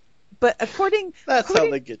Crate. But That's how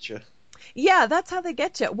they get you. Yeah, that's how they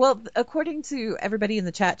get you. Well, according to everybody in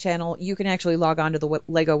the chat channel, you can actually log on to the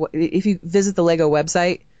Lego. If you visit the Lego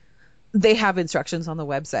website, they have instructions on the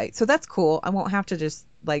website. So that's cool. I won't have to just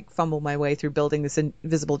like fumble my way through building this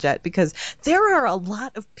Invisible Jet because there are a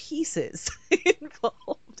lot of pieces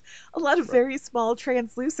involved. A lot of very small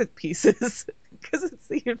translucent pieces because it's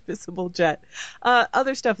the Invisible Jet.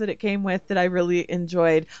 Other stuff that it came with that I really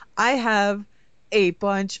enjoyed. I have a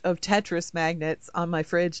bunch of Tetris magnets on my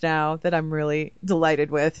fridge now that I'm really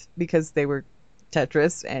delighted with because they were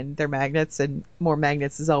Tetris and they're magnets, and more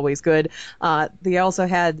magnets is always good. They also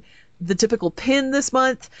had the typical pin this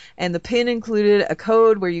month, and the pin included a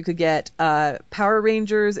code where you could get Power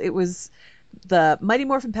Rangers. It was the Mighty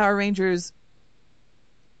Morphin Power Rangers.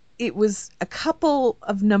 It was a couple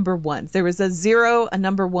of number ones. There was a 0, a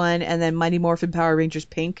number 1, and then Mighty Morphin Power Rangers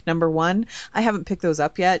Pink number 1. I haven't picked those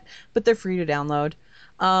up yet, but they're free to download.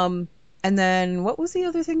 And then what was the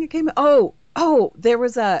other thing that came? Oh, there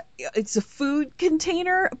was it's a food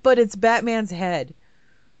container, but it's Batman's head.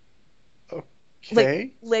 Okay.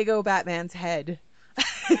 Like Lego Batman's head.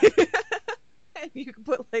 And you can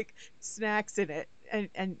put like snacks in it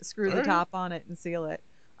and screw the top on it and seal it.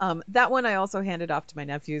 That one I also handed off to my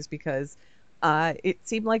nephews because it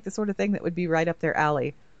seemed like the sort of thing that would be right up their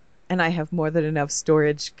alley. And I have more than enough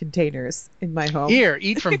storage containers in my home. Here,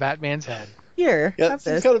 eat from Batman's head. Here, yeah, have it's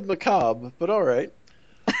this. kind of macabre, but all right.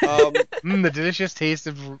 The delicious taste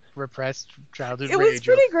of repressed childhood rage. It was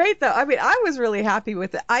pretty great, though. I mean, I was really happy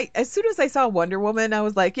with it. As soon as I saw Wonder Woman, I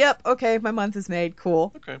was like, yep, okay, my month is made.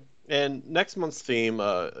 Cool. Okay. And next month's theme,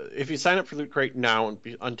 if you sign up for Loot Crate now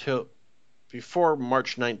until before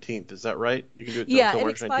March 19th. Is that right? You can do it Yeah, until it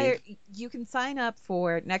March expired. 19th. You can sign up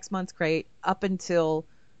for next month's crate up until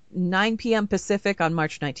 9 p.m. Pacific on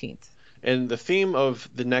March 19th. And the theme of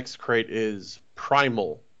the next crate is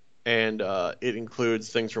Primal, and it includes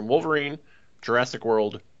things from Wolverine, Jurassic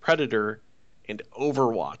World, Predator, and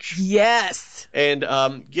Overwatch. Yes. And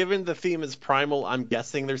given the theme is Primal, I'm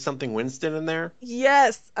guessing there's something Winston in there.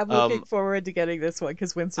 Yes. I'm looking forward to getting this one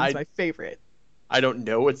because Winston's my favorite. I don't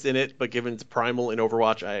know what's in it, but given it's Primal in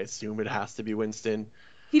Overwatch, I assume it has to be Winston.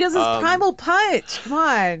 He does his Primal Punch. Come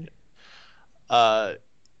on.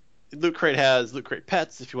 Loot Crate has Loot Crate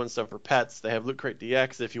Pets if you want stuff for pets. They have Loot Crate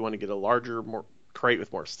DX if you want to get a larger, more crate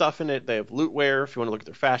with more stuff in it. They have Lootware if you want to look at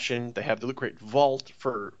their fashion. They have the Loot Crate Vault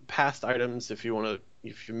for past items if you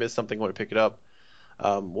miss something, want to pick it up.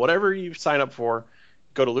 Whatever you sign up for,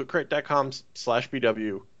 go to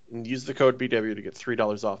lootcrate.com/BW and use the code BW to get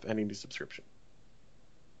 $3 off any new subscription.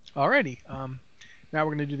 Alrighty. Now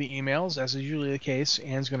we're going to do the emails, as is usually the case.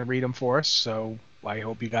 Anne's going to read them for us, so I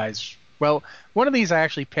hope you guys... Well, one of these I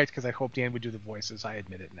actually picked because I hoped Anne would do the voices. I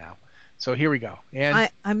admit it now. So here we go. Anne?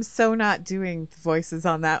 I'm so not doing the voices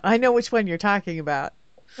on that. I know which one you're talking about.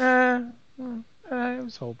 I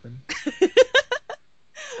was hoping. Okay,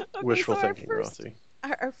 Wishful so thinking, Rossi.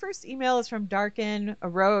 Our first email is from Darkin, a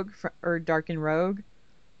rogue, or Darkin Rogue.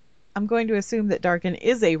 I'm going to assume that Darkin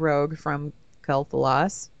is a rogue from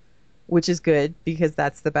Kel'Thuzad, which is good because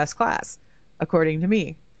that's the best class, according to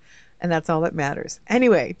me. And that's all that matters.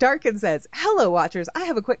 Anyway, Darkin says, "Hello, Watchers. I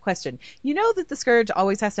have a quick question. You know that the Scourge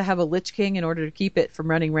always has to have a Lich King in order to keep it from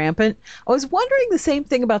running rampant? I was wondering the same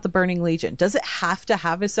thing about the Burning Legion. Does it have to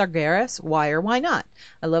have a Sargeras? Why or why not?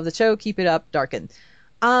 I love the show. Keep it up, Darkin."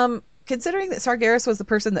 Considering that Sargeras was the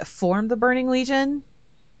person that formed the Burning Legion,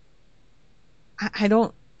 I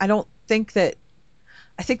don't think that...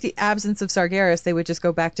 I think the absence of Sargeras, they would just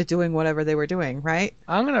go back to doing whatever they were doing, right?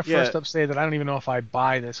 I'm going to first up say that I don't even know if I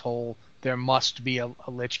buy this whole there must be a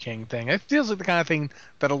Lich King thing. It feels like the kind of thing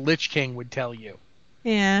that a Lich King would tell you.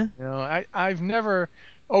 Yeah. You know, I've never...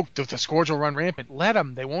 Oh, the Scourge will run rampant. Let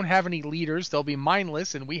them. They won't have any leaders. They'll be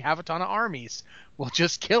mindless, and we have a ton of armies. We'll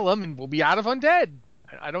just kill them, and we'll be out of undead.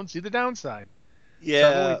 I don't see the downside.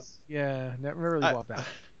 Yeah. Never really bought that.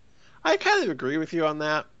 I kind of agree with you on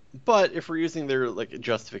that. But if we're using their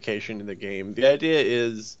justification in the game, the idea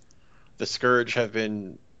is the Scourge have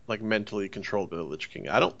been mentally controlled by the Lich King.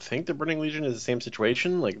 I don't think the Burning Legion is the same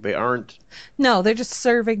situation. They aren't. No, they're just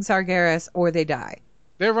serving Sargeras or they die.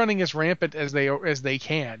 They're running as rampant as they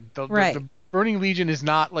can. The Burning Legion is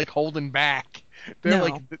not holding back.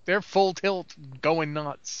 They're they're full tilt, going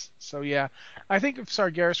nuts. So yeah, I think if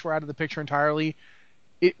Sargeras were out of the picture entirely,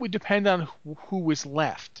 it would depend on who was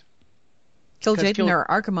left. Kil'jaeden or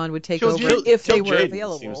Archimonde would take over if they were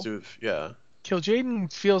available. Seems to have,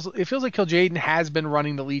 Kil'jaeden feels like Kil'jaeden has been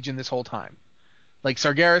running the Legion this whole time.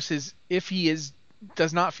 Sargeras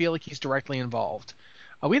does not feel like he's directly involved.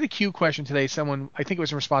 We had a Q question today. Someone, I think it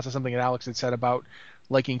was in response to something that Alex had said about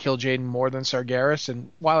liking Kil'jaeden more than Sargeras.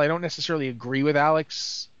 And while I don't necessarily agree with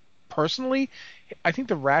Alex personally, I think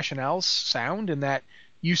the rationale's sound in that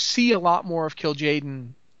you see a lot more of Kil'jaeden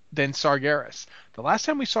than Sargeras. The last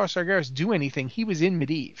time we saw Sargeras do anything, he was in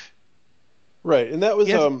Medivh. Right, and that was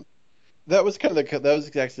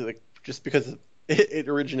exactly just because it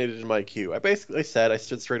originated in my queue. I basically said, I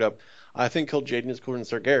stood straight up, I think Kil'jaeden is cooler than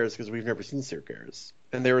Sargeras because we've never seen Sargeras.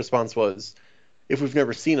 And their response was, if we've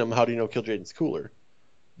never seen him, how do you know Kil'jaeden's cooler?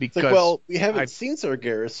 Because we haven't seen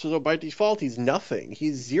Sargeras, so by default he's nothing.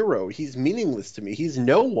 He's zero. He's meaningless to me. He's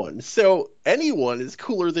no one. So anyone is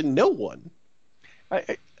cooler than no one.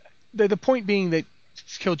 The point being that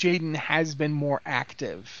Kil'jaeden has been more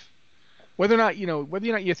active. Whether or not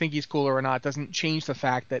you think he's cooler or not doesn't change the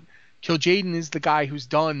fact that Kil'jaeden is the guy who's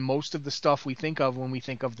done most of the stuff we think of when we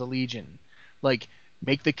think of the Legion. Make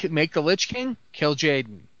the Lich King,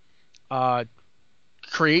 Kil'jaeden.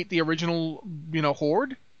 Create the original,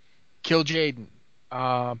 Horde, Kil'jaeden.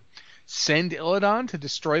 Send Illidan to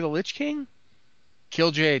destroy the Lich King,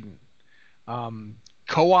 Kil'jaeden.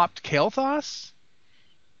 Co-opt Kael'thas,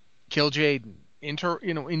 Kil'jaeden.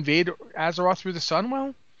 Invade Azeroth through the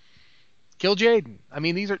Sunwell, Kil'jaeden. I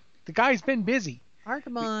mean, the guy's been busy.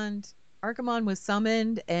 Archimonde was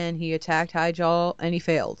summoned and he attacked Hyjal and he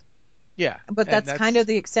failed. Yeah, but that's kind of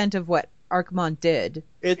the extent of what Archimonde did.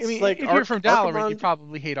 If you're from Dalaran, you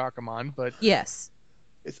probably hate Archimonde, but yes,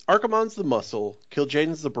 Archimonde's the muscle,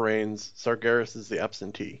 Kil'jaeden's the brains, Sargeras is the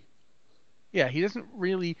absentee. Yeah, he doesn't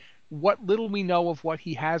really. What little we know of what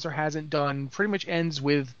he has or hasn't done pretty much ends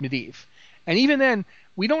with Medivh. And even then,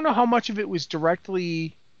 we don't know how much of it was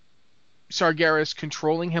directly Sargeras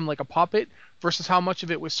controlling him like a puppet versus how much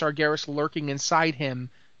of it was Sargeras lurking inside him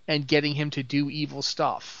and getting him to do evil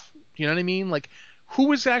stuff. You know what I mean? Like, who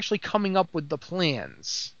was actually coming up with the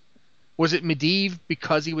plans? Was it Medivh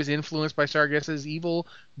because he was influenced by Sargeras' evil,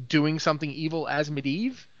 doing something evil as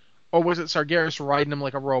Medivh? Or was it Sargeras riding him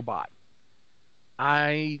like a robot?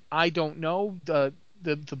 I don't know. The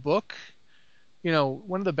book,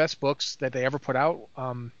 one of the best books that they ever put out,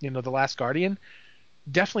 The Last Guardian,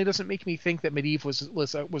 definitely doesn't make me think that Medivh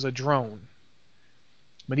was a drone.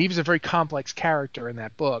 Medivh is a very complex character in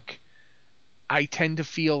that book. I tend to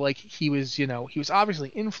feel like he was obviously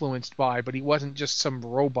influenced by, but he wasn't just some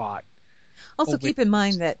robot. Also, keep in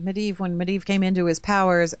mind that when Medivh came into his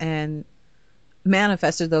powers and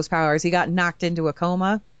manifested those powers, he got knocked into a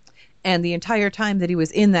coma, and the entire time that he was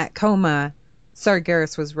in that coma,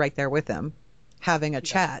 Sargeras was right there with him, having a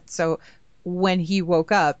chat. So when he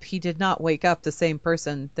woke up, he did not wake up the same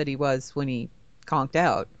person that he was when he conked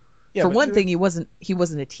out. For one thing, he wasn't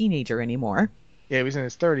a teenager anymore. Yeah, he was in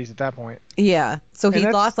his 30s at that point. Yeah, so he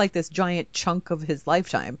lost like this giant chunk of his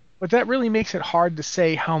lifetime. But that really makes it hard to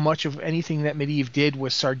say how much of anything that Medivh did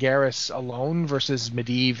was Sargeras alone versus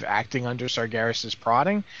Medivh acting under Sargeras'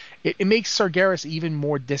 prodding. It makes Sargeras even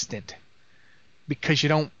more distant because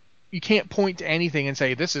you can't point to anything and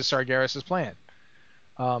say this is Sargeras' plan.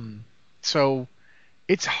 So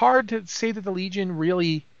it's hard to say that the Legion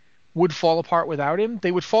really would fall apart without him.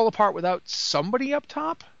 They would fall apart without somebody up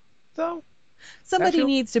top, though. Somebody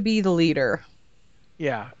needs to be the leader.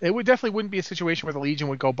 Yeah, it definitely wouldn't be a situation where the Legion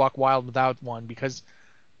would go buck wild without one, because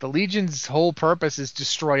the Legion's whole purpose is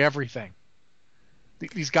destroy everything.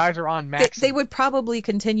 These guys are on max. They would probably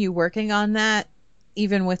continue working on that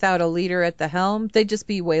even without a leader at the helm. They'd just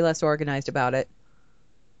be way less organized about it.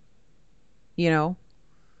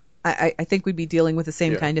 I think we'd be dealing with the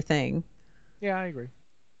same kind of thing. Yeah, I agree.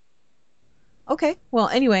 Okay. Well,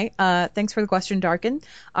 anyway, thanks for the question, Darkin.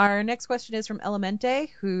 Our next question is from Elemente,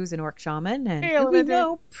 who's an orc shaman, and who we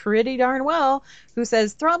know pretty darn well, who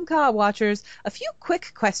says, Thrumka watchers, a few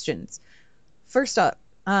quick questions. First up,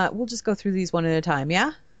 we'll just go through these one at a time,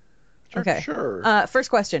 yeah? Sure, okay. Sure. First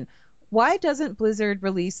question. Why doesn't Blizzard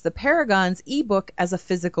release the Paragon's ebook as a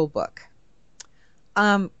physical book?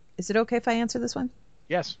 Is it okay if I answer this one?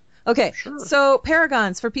 Yes. Okay, sure. So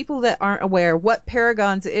Paragons, for people that aren't aware, what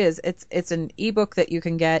Paragons is, it's an ebook that you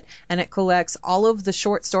can get, and it collects all of the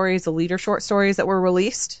short stories, the leader short stories that were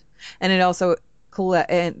released, and it also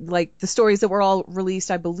the stories that were all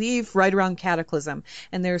released, I believe, right around Cataclysm.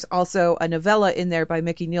 And there's also a novella in there by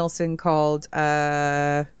Mickey Nielsen called,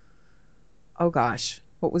 what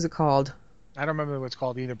was it called? I don't remember what it's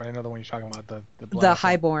called either, but I know the one you're talking about, the Blood. The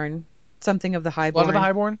Highborn. Something of the Highborn. Blood of the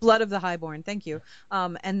Highborn? Blood of the Highborn, thank you.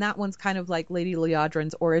 And that one's kind of like Lady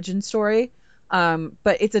Liadrin's origin story.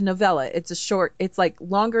 But it's a novella. It's like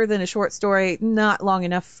longer than a short story, not long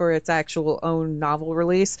enough for its actual own novel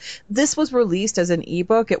release. This was released as an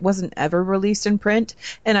ebook. It wasn't ever released in print.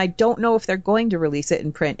 And I don't know if they're going to release it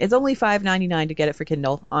in print. It's only $5.99 to get it for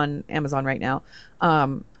Kindle on Amazon right now.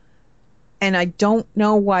 And I don't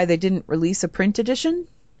know why they didn't release a print edition.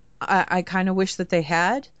 I kind of wish that they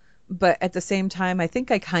had. But at the same time, I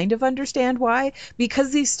think I kind of understand why.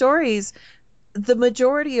 Because these stories, the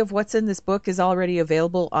majority of what's in this book is already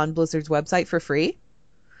available on Blizzard's website for free.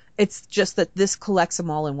 It's just that this collects them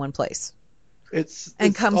all in one place. It's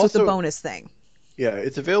comes also, with the bonus thing. Yeah,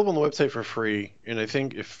 it's available on the website for free. And I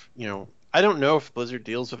think I don't know if Blizzard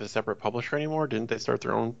deals with a separate publisher anymore. Didn't they start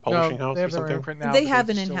their own publishing house or something? They have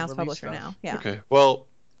an in-house publisher now. Yeah. Okay. Well,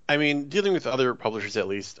 I mean, dealing with other publishers at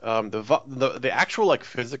least, the actual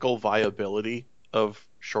physical viability of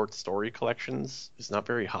short story collections is not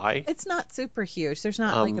very high. It's not super huge. There's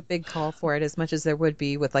not a big call for it as much as there would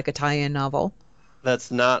be with a tie-in novel.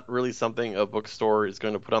 That's not really something a bookstore is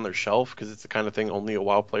going to put on their shelf because it's the kind of thing only a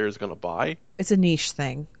WoW player is going to buy. It's a niche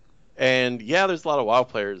thing. And yeah, there's a lot of WoW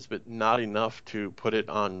players, but not enough to put it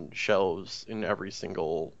on shelves in every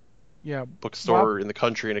single bookstore in the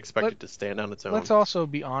country and expect it to stand on its own. Let's also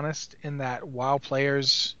be honest in that WoW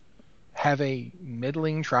players have a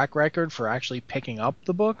middling track record for actually picking up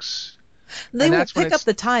the books. They will pick up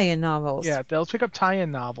the tie-in novels. Yeah, they'll pick up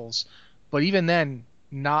tie-in novels, but even then,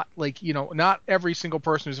 not every single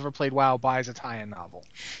person who's ever played WoW buys a tie-in novel.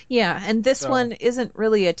 Yeah, and this one isn't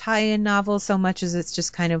really a tie-in novel so much as it's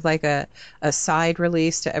just kind of like a side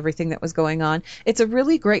release to everything that was going on. It's a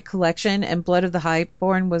really great collection, and Blood of the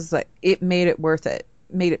Highborn it made it worth it.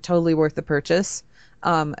 Made it totally worth the purchase,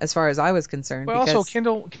 as far as I was concerned. But also,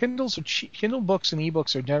 Kindles are cheap. Kindle books and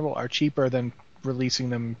ebooks are cheaper than releasing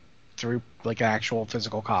them through an actual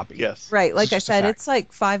physical copy. Yes. Right. Like I said, it's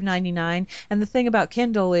 $5.99. And the thing about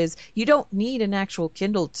Kindle is you don't need an actual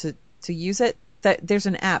Kindle to to use it. That there's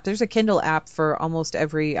an app. There's a Kindle app for almost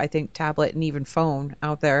every, I think, tablet and even phone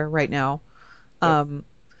out there right now. And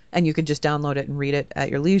you can just download it and read it at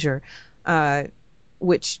your leisure.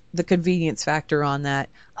 Which the convenience factor on that,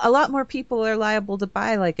 a lot more people are liable to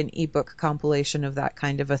buy like an ebook compilation of that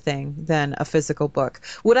kind of a thing than a physical book.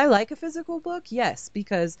 Would I like a physical book? Yes,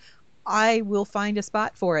 because I will find a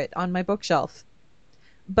spot for it on my bookshelf.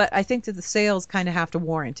 But I think that the sales kind of have to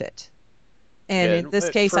warrant it. And in this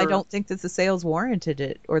case, I don't think that the sales warranted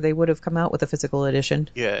it, or they would have come out with a physical edition.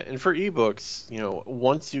 Yeah, and for ebooks,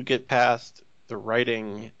 once you get past the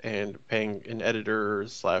writing and paying an editor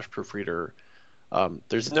 / proofreader,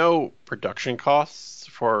 there's no production costs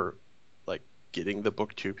for like getting the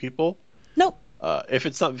book to people. Nope. If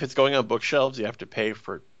it's going on bookshelves, you have to pay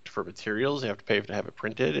for materials. You have to pay to have it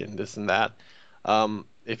printed and this and that.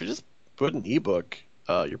 If you just put an ebook,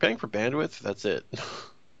 you're paying for bandwidth. That's it.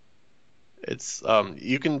 It's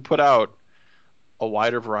you can put out a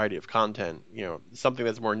wider variety of content. Something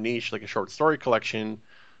that's more niche, like a short story collection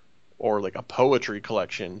or like a poetry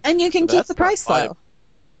collection. And you can keep the price low.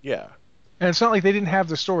 Yeah. And it's not like they didn't have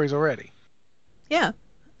the stories already. Yeah.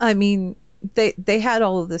 I mean, they had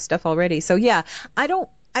all of this stuff already. So yeah, I don't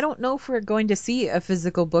know if we're going to see a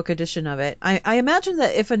physical book edition of it. I imagine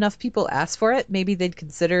that if enough people ask for it, maybe they'd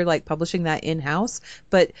consider like publishing that in-house.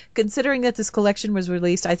 But considering that this collection was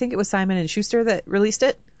released, I think it was Simon & Schuster that released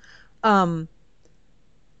it. The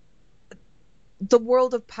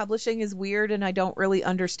world of publishing is weird and I don't really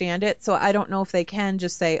understand it. So I don't know if they can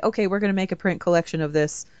just say, okay, we're going to make a print collection of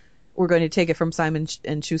this. We're going to take it from Simon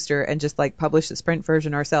 & Schuster and just like publish this print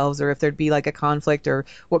version ourselves, or if there'd be like a conflict or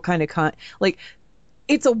what kind of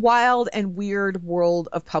it's a wild and weird world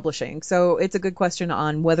of publishing. So it's a good question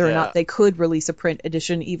on whether or not they could release a print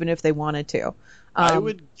edition, even if they wanted to. I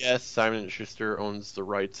would guess Simon & Schuster owns the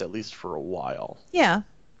rights at least for a while. Yeah,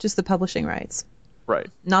 just the publishing rights. Right.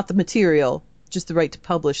 Not the material, just the right to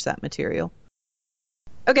publish that material.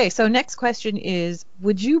 Okay, so next question is,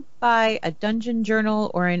 would you buy a dungeon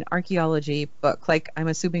journal or an archaeology book? Like, I'm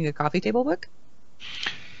assuming a coffee table book?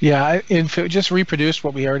 Yeah, if it just reproduced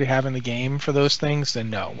what we already have in the game for those things,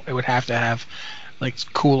 then no. It would have to have like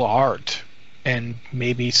cool art and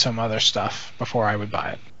maybe some other stuff before I would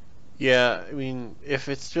buy it. Yeah, I mean, if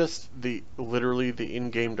it's just literally the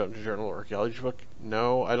in-game dungeon journal or archaeology book,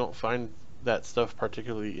 no, I don't find that stuff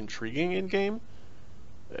particularly intriguing in-game.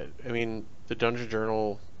 I mean, the dungeon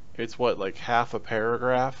journal, it's like half a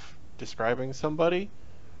paragraph describing somebody.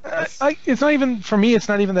 It's not even, for me, it's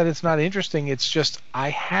not even that it's not interesting. It's just, I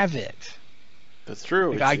have it. That's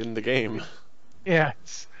true. It's in the game. Yeah.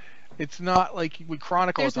 It's not like with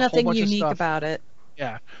Chronicles. There's nothing unique about it.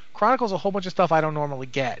 Yeah. Chronicles a whole bunch of stuff I don't normally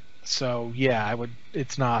get. So, yeah,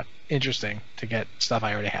 it's not interesting to get stuff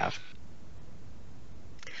I already have.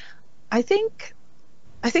 I think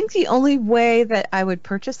the only way that I would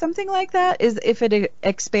purchase something like that is if it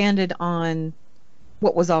expanded on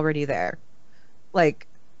what was already there. Like,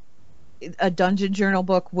 a dungeon journal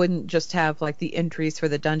book wouldn't just have like the entries for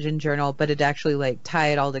the dungeon journal, but it'd actually like tie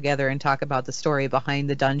it all together and talk about the story behind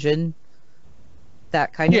the dungeon.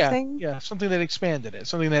 That kind of thing. Yeah, something that expanded it.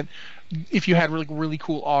 Something that, if you had really, really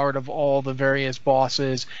cool art of all the various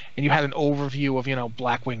bosses, and you had an overview of,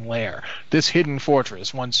 Blackwing Lair, this hidden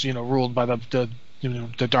fortress once, ruled by the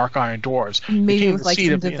Dark Iron Dwarves. Maybe with like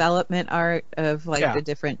some development art of like the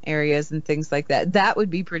different areas and things like that. That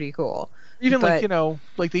would be pretty cool. Even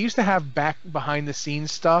like they used to have back behind the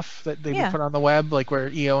scenes stuff that they would put on the web, like where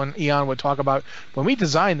Eon would talk about when we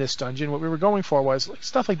designed this dungeon, what we were going for was like,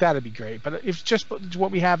 stuff like that would be great. But if it's just what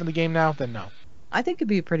we have in the game now, then no. I think it'd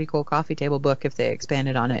be a pretty cool coffee table book if they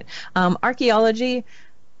expanded on it. Archaeology,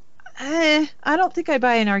 I don't think I'd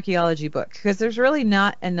buy an archaeology book because there's really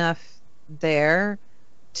not enough there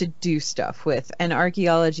to do stuff with, and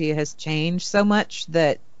archaeology has changed so much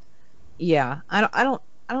that I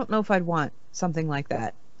don't know if I'd want something like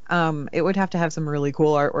that. It would have to have some really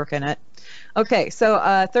cool artwork in it. Okay,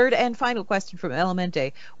 so third and final question from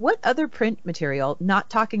Elemente. What other print material, not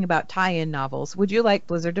talking about tie-in novels, would you like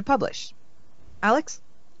Blizzard to publish? Alex?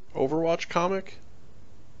 Overwatch comic.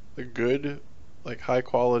 The good, like high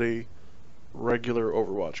quality, regular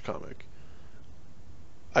Overwatch comic.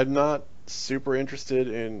 I'm not super interested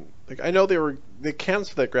in, like, I know they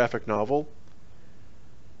canceled that graphic novel.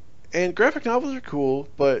 And graphic novels are cool,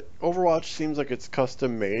 but Overwatch seems like it's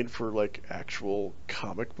custom made for like actual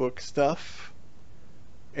comic book stuff,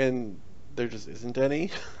 and there just isn't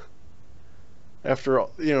any. After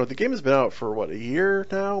all, the game has been out for what, a year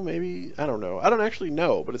now, maybe? I don't know. I don't actually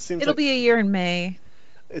know, but it seems it'll be a year in May.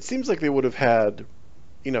 It seems like they would have had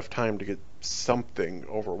enough time to get something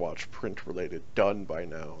Overwatch print related done by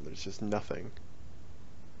now. There's just nothing.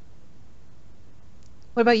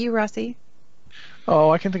 What about you, Rossi? Oh,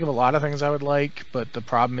 I can think of a lot of things I would like, but the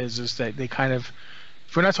problem is that they kind of,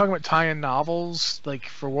 if we're not talking about tie-in novels, like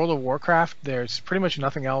for World of Warcraft, there's pretty much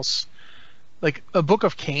nothing else. Like a Book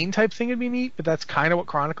of Cain type thing would be neat, but that's kind of what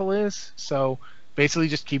Chronicle is. So basically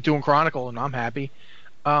just keep doing Chronicle and I'm happy.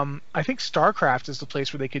 I think StarCraft is the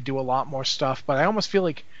place where they could do a lot more stuff, but I almost feel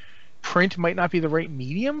like print might not be the right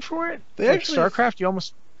medium for it. They like actually, StarCraft, you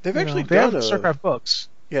almost they've you actually know, they have done StarCraft books.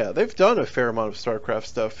 Yeah, they've done a fair amount of StarCraft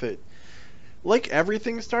stuff. That, like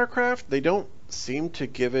everything StarCraft, they don't seem to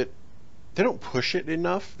give it. They don't push it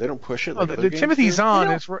enough. They don't push it like other games Timothy do.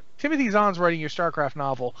 Zahn Timothy Zahn's writing your StarCraft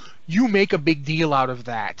novel. You make a big deal out of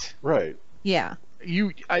that. Right. Yeah.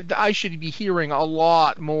 I should be hearing a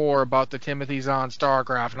lot more about the Timothy Zahn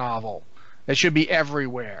StarCraft novel. That should be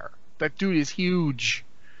everywhere. That dude is huge.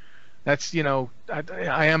 That's,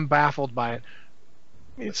 I am baffled by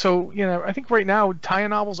it. So, I think right now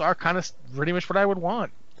tie-in novels are kind of pretty much what I would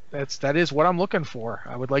want. That is what I'm looking for.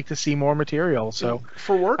 I would like to see more material. So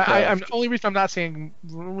for Warcraft, the only reason I'm not saying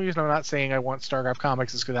I want StarCraft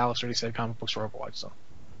comics is because Alex already said comic books for Overwatch.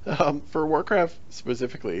 So for Warcraft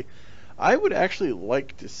specifically, I would actually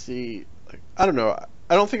like to see. I don't know.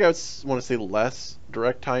 I don't think I would want to say less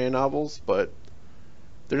direct tie-in novels, but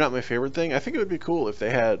they're not my favorite thing. I think it would be cool if they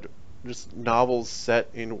had just novels set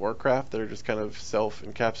in Warcraft that are just kind of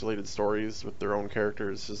self-encapsulated stories with their own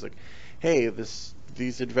characters. Just like, hey,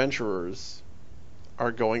 these adventurers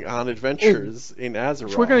are going on adventures in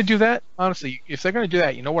Azeroth. If we're going to do that, honestly, if they're going to do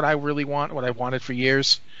that, you know what I really want, what I've wanted for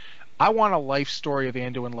years? I want a life story of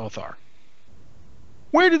Anduin Lothar.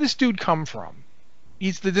 Where did this dude come from?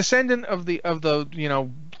 He's the descendant of the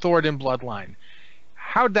Thoradin bloodline.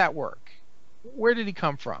 How'd that work? Where did he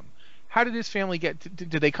come from? How did his family get? Did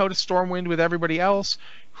they go to Stormwind with everybody else?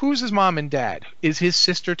 Who's his mom and dad? Is his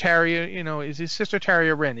sister Taria? Is his sister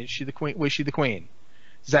Taria Wren? Is she the queen? Was she the queen?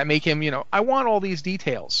 Does that make him? I want all these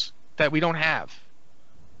details that we don't have.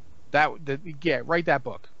 Write that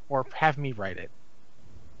book or have me write it.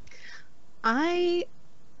 I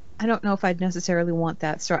don't know if I'd necessarily want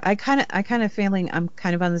that story. I kind of feeling I'm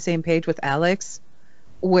kind of on the same page with Alex,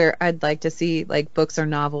 where I'd like to see like books or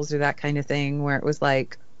novels or that kind of thing, where it was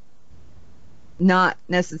like not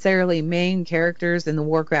necessarily main characters in the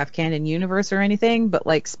Warcraft canon universe or anything, but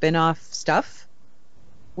like spin-off stuff,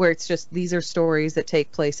 where it's just these are stories that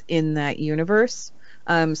take place in that universe.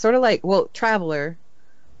 Sort of like Traveler.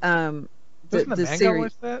 Wasn't the manga series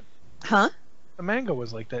like that? Huh? The manga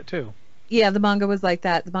was like that too. Yeah, the manga was like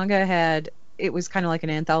that. The manga it was kind of like an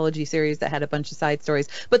anthology series that had a bunch of side stories,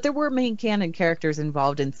 but there were main canon characters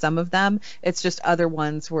involved in some of them. It's just other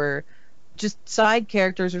ones were just side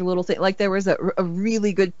characters or little things. Like there was a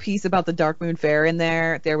really good piece about the Darkmoon Faire in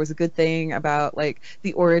there. There was a good thing about like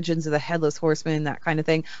the origins of the Headless Horseman, that kind of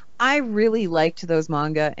thing. I really liked those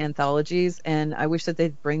manga anthologies, and I wish that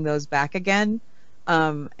they'd bring those back again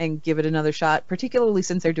and give it another shot, particularly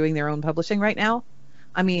since they're doing their own publishing right now.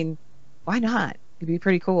 I mean, why not? It'd be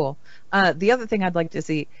pretty cool. The other thing I'd like to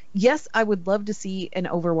see, yes, I would love to see an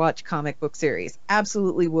Overwatch comic book series.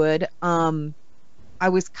 Absolutely would. I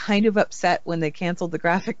was kind of upset when they canceled the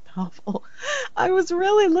graphic novel. I was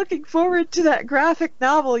really looking forward to that graphic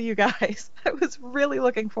novel, you guys. I was really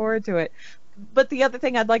looking forward to it. But the other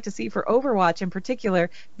thing I'd like to see for Overwatch in particular,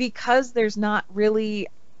 because there's not really...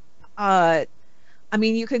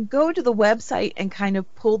 you can go to the website and kind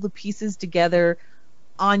of pull the pieces together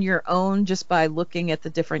on your own just by looking at the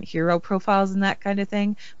different hero profiles and that kind of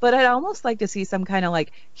thing. But I'd almost like to see some kind of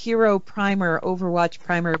like hero primer, Overwatch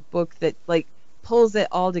primer book that like pulls it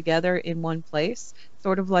all together in one place,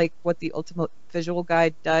 sort of like what the Ultimate Visual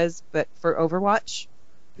Guide does, but for Overwatch.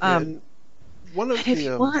 And if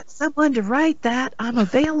you want someone to write that, I'm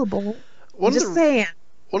available. Saying.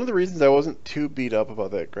 One of the reasons I wasn't too beat up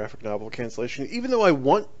about that graphic novel cancellation, even though I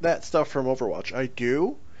want that stuff from Overwatch, I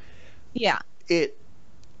do. Yeah.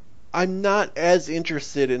 I'm not as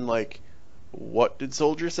interested in, like, what did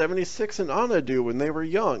Soldier 76 and Ana do when they were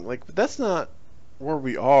young? Like, that's not where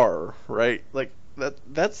we are, right? Like,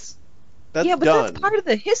 that's yeah, but done. That's part of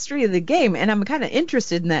the history of the game, and I'm kind of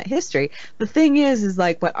interested in that history. The thing is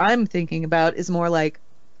like, what I'm thinking about is more like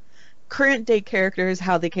current day characters,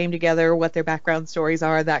 how they came together, what their background stories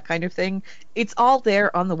are, that kind of thing. It's all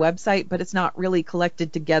there on the website, but it's not really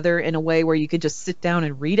collected together in a way where you could just sit down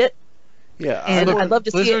and read it. Yeah, and I'd love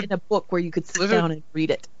to see it in a book where you could sit down and read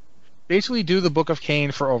it. Basically, do the Book of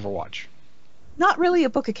Cain for Overwatch. not really a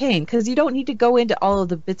book of Cain, because you don't need to go into all of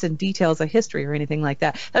the bits and details of history or anything like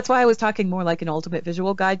that. That's why I was talking more like an Ultimate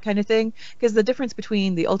Visual Guide kind of thing, because the difference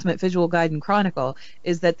between the Ultimate Visual Guide and Chronicle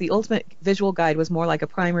is that the Ultimate Visual Guide was more like a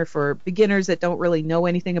primer for beginners that don't really know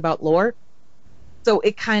anything about lore. So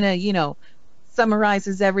it kind of,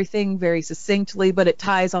 summarizes everything very succinctly, but it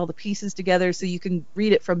ties all the pieces together so you can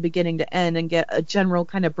read it from beginning to end and get a general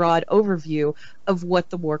kind of broad overview of what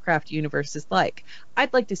the Warcraft universe is like.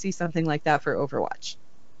 I'd like to see something like that for Overwatch.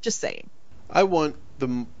 Just saying. I want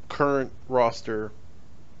the current roster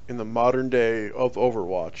in the modern day of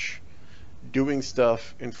Overwatch doing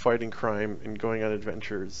stuff and fighting crime and going on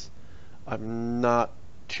adventures. I'm not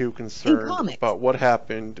too concerned about what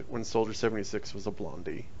happened when Soldier 76 was a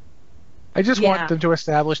blondie. I just want them to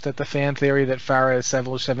establish that the fan theory that Farah is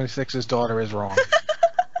Soldier 76's daughter is wrong.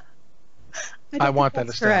 I want that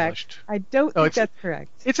established. Correct. I don't think that's correct.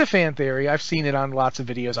 It's a fan theory. I've seen it on lots of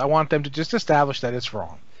videos. I want them to just establish that it's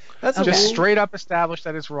wrong. That's just straight up establish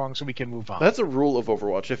that it's wrong so we can move on. That's a rule of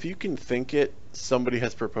Overwatch. If you can think it, somebody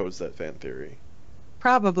has proposed that fan theory.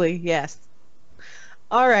 Probably, yes.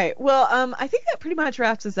 All right. Well, I think that pretty much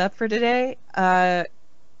wraps us up for today.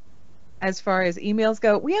 As far as emails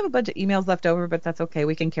go, we have a bunch of emails left over, but that's okay.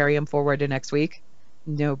 We can carry them forward to next week.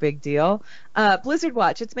 No big deal. Blizzard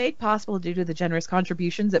Watch, it's made possible due to the generous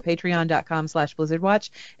contributions at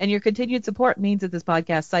patreon.com/BlizzardWatch, and your continued support means that this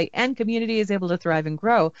podcast site and community is able to thrive and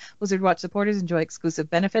grow. Blizzard Watch supporters enjoy exclusive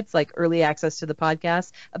benefits like early access to the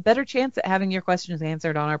podcast, a better chance at having your questions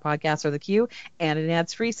answered on our podcast or the queue, and an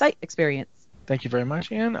ads-free site experience. Thank you very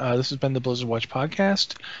much, Ann. This has been the Blizzard Watch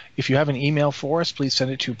podcast. If you have an email for us, please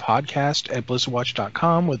send it to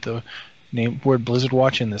podcast@blizzardwatch.com with the word Blizzard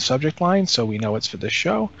Watch in the subject line so we know it's for this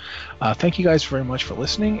show. Thank you guys very much for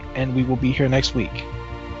listening, and we will be here next week.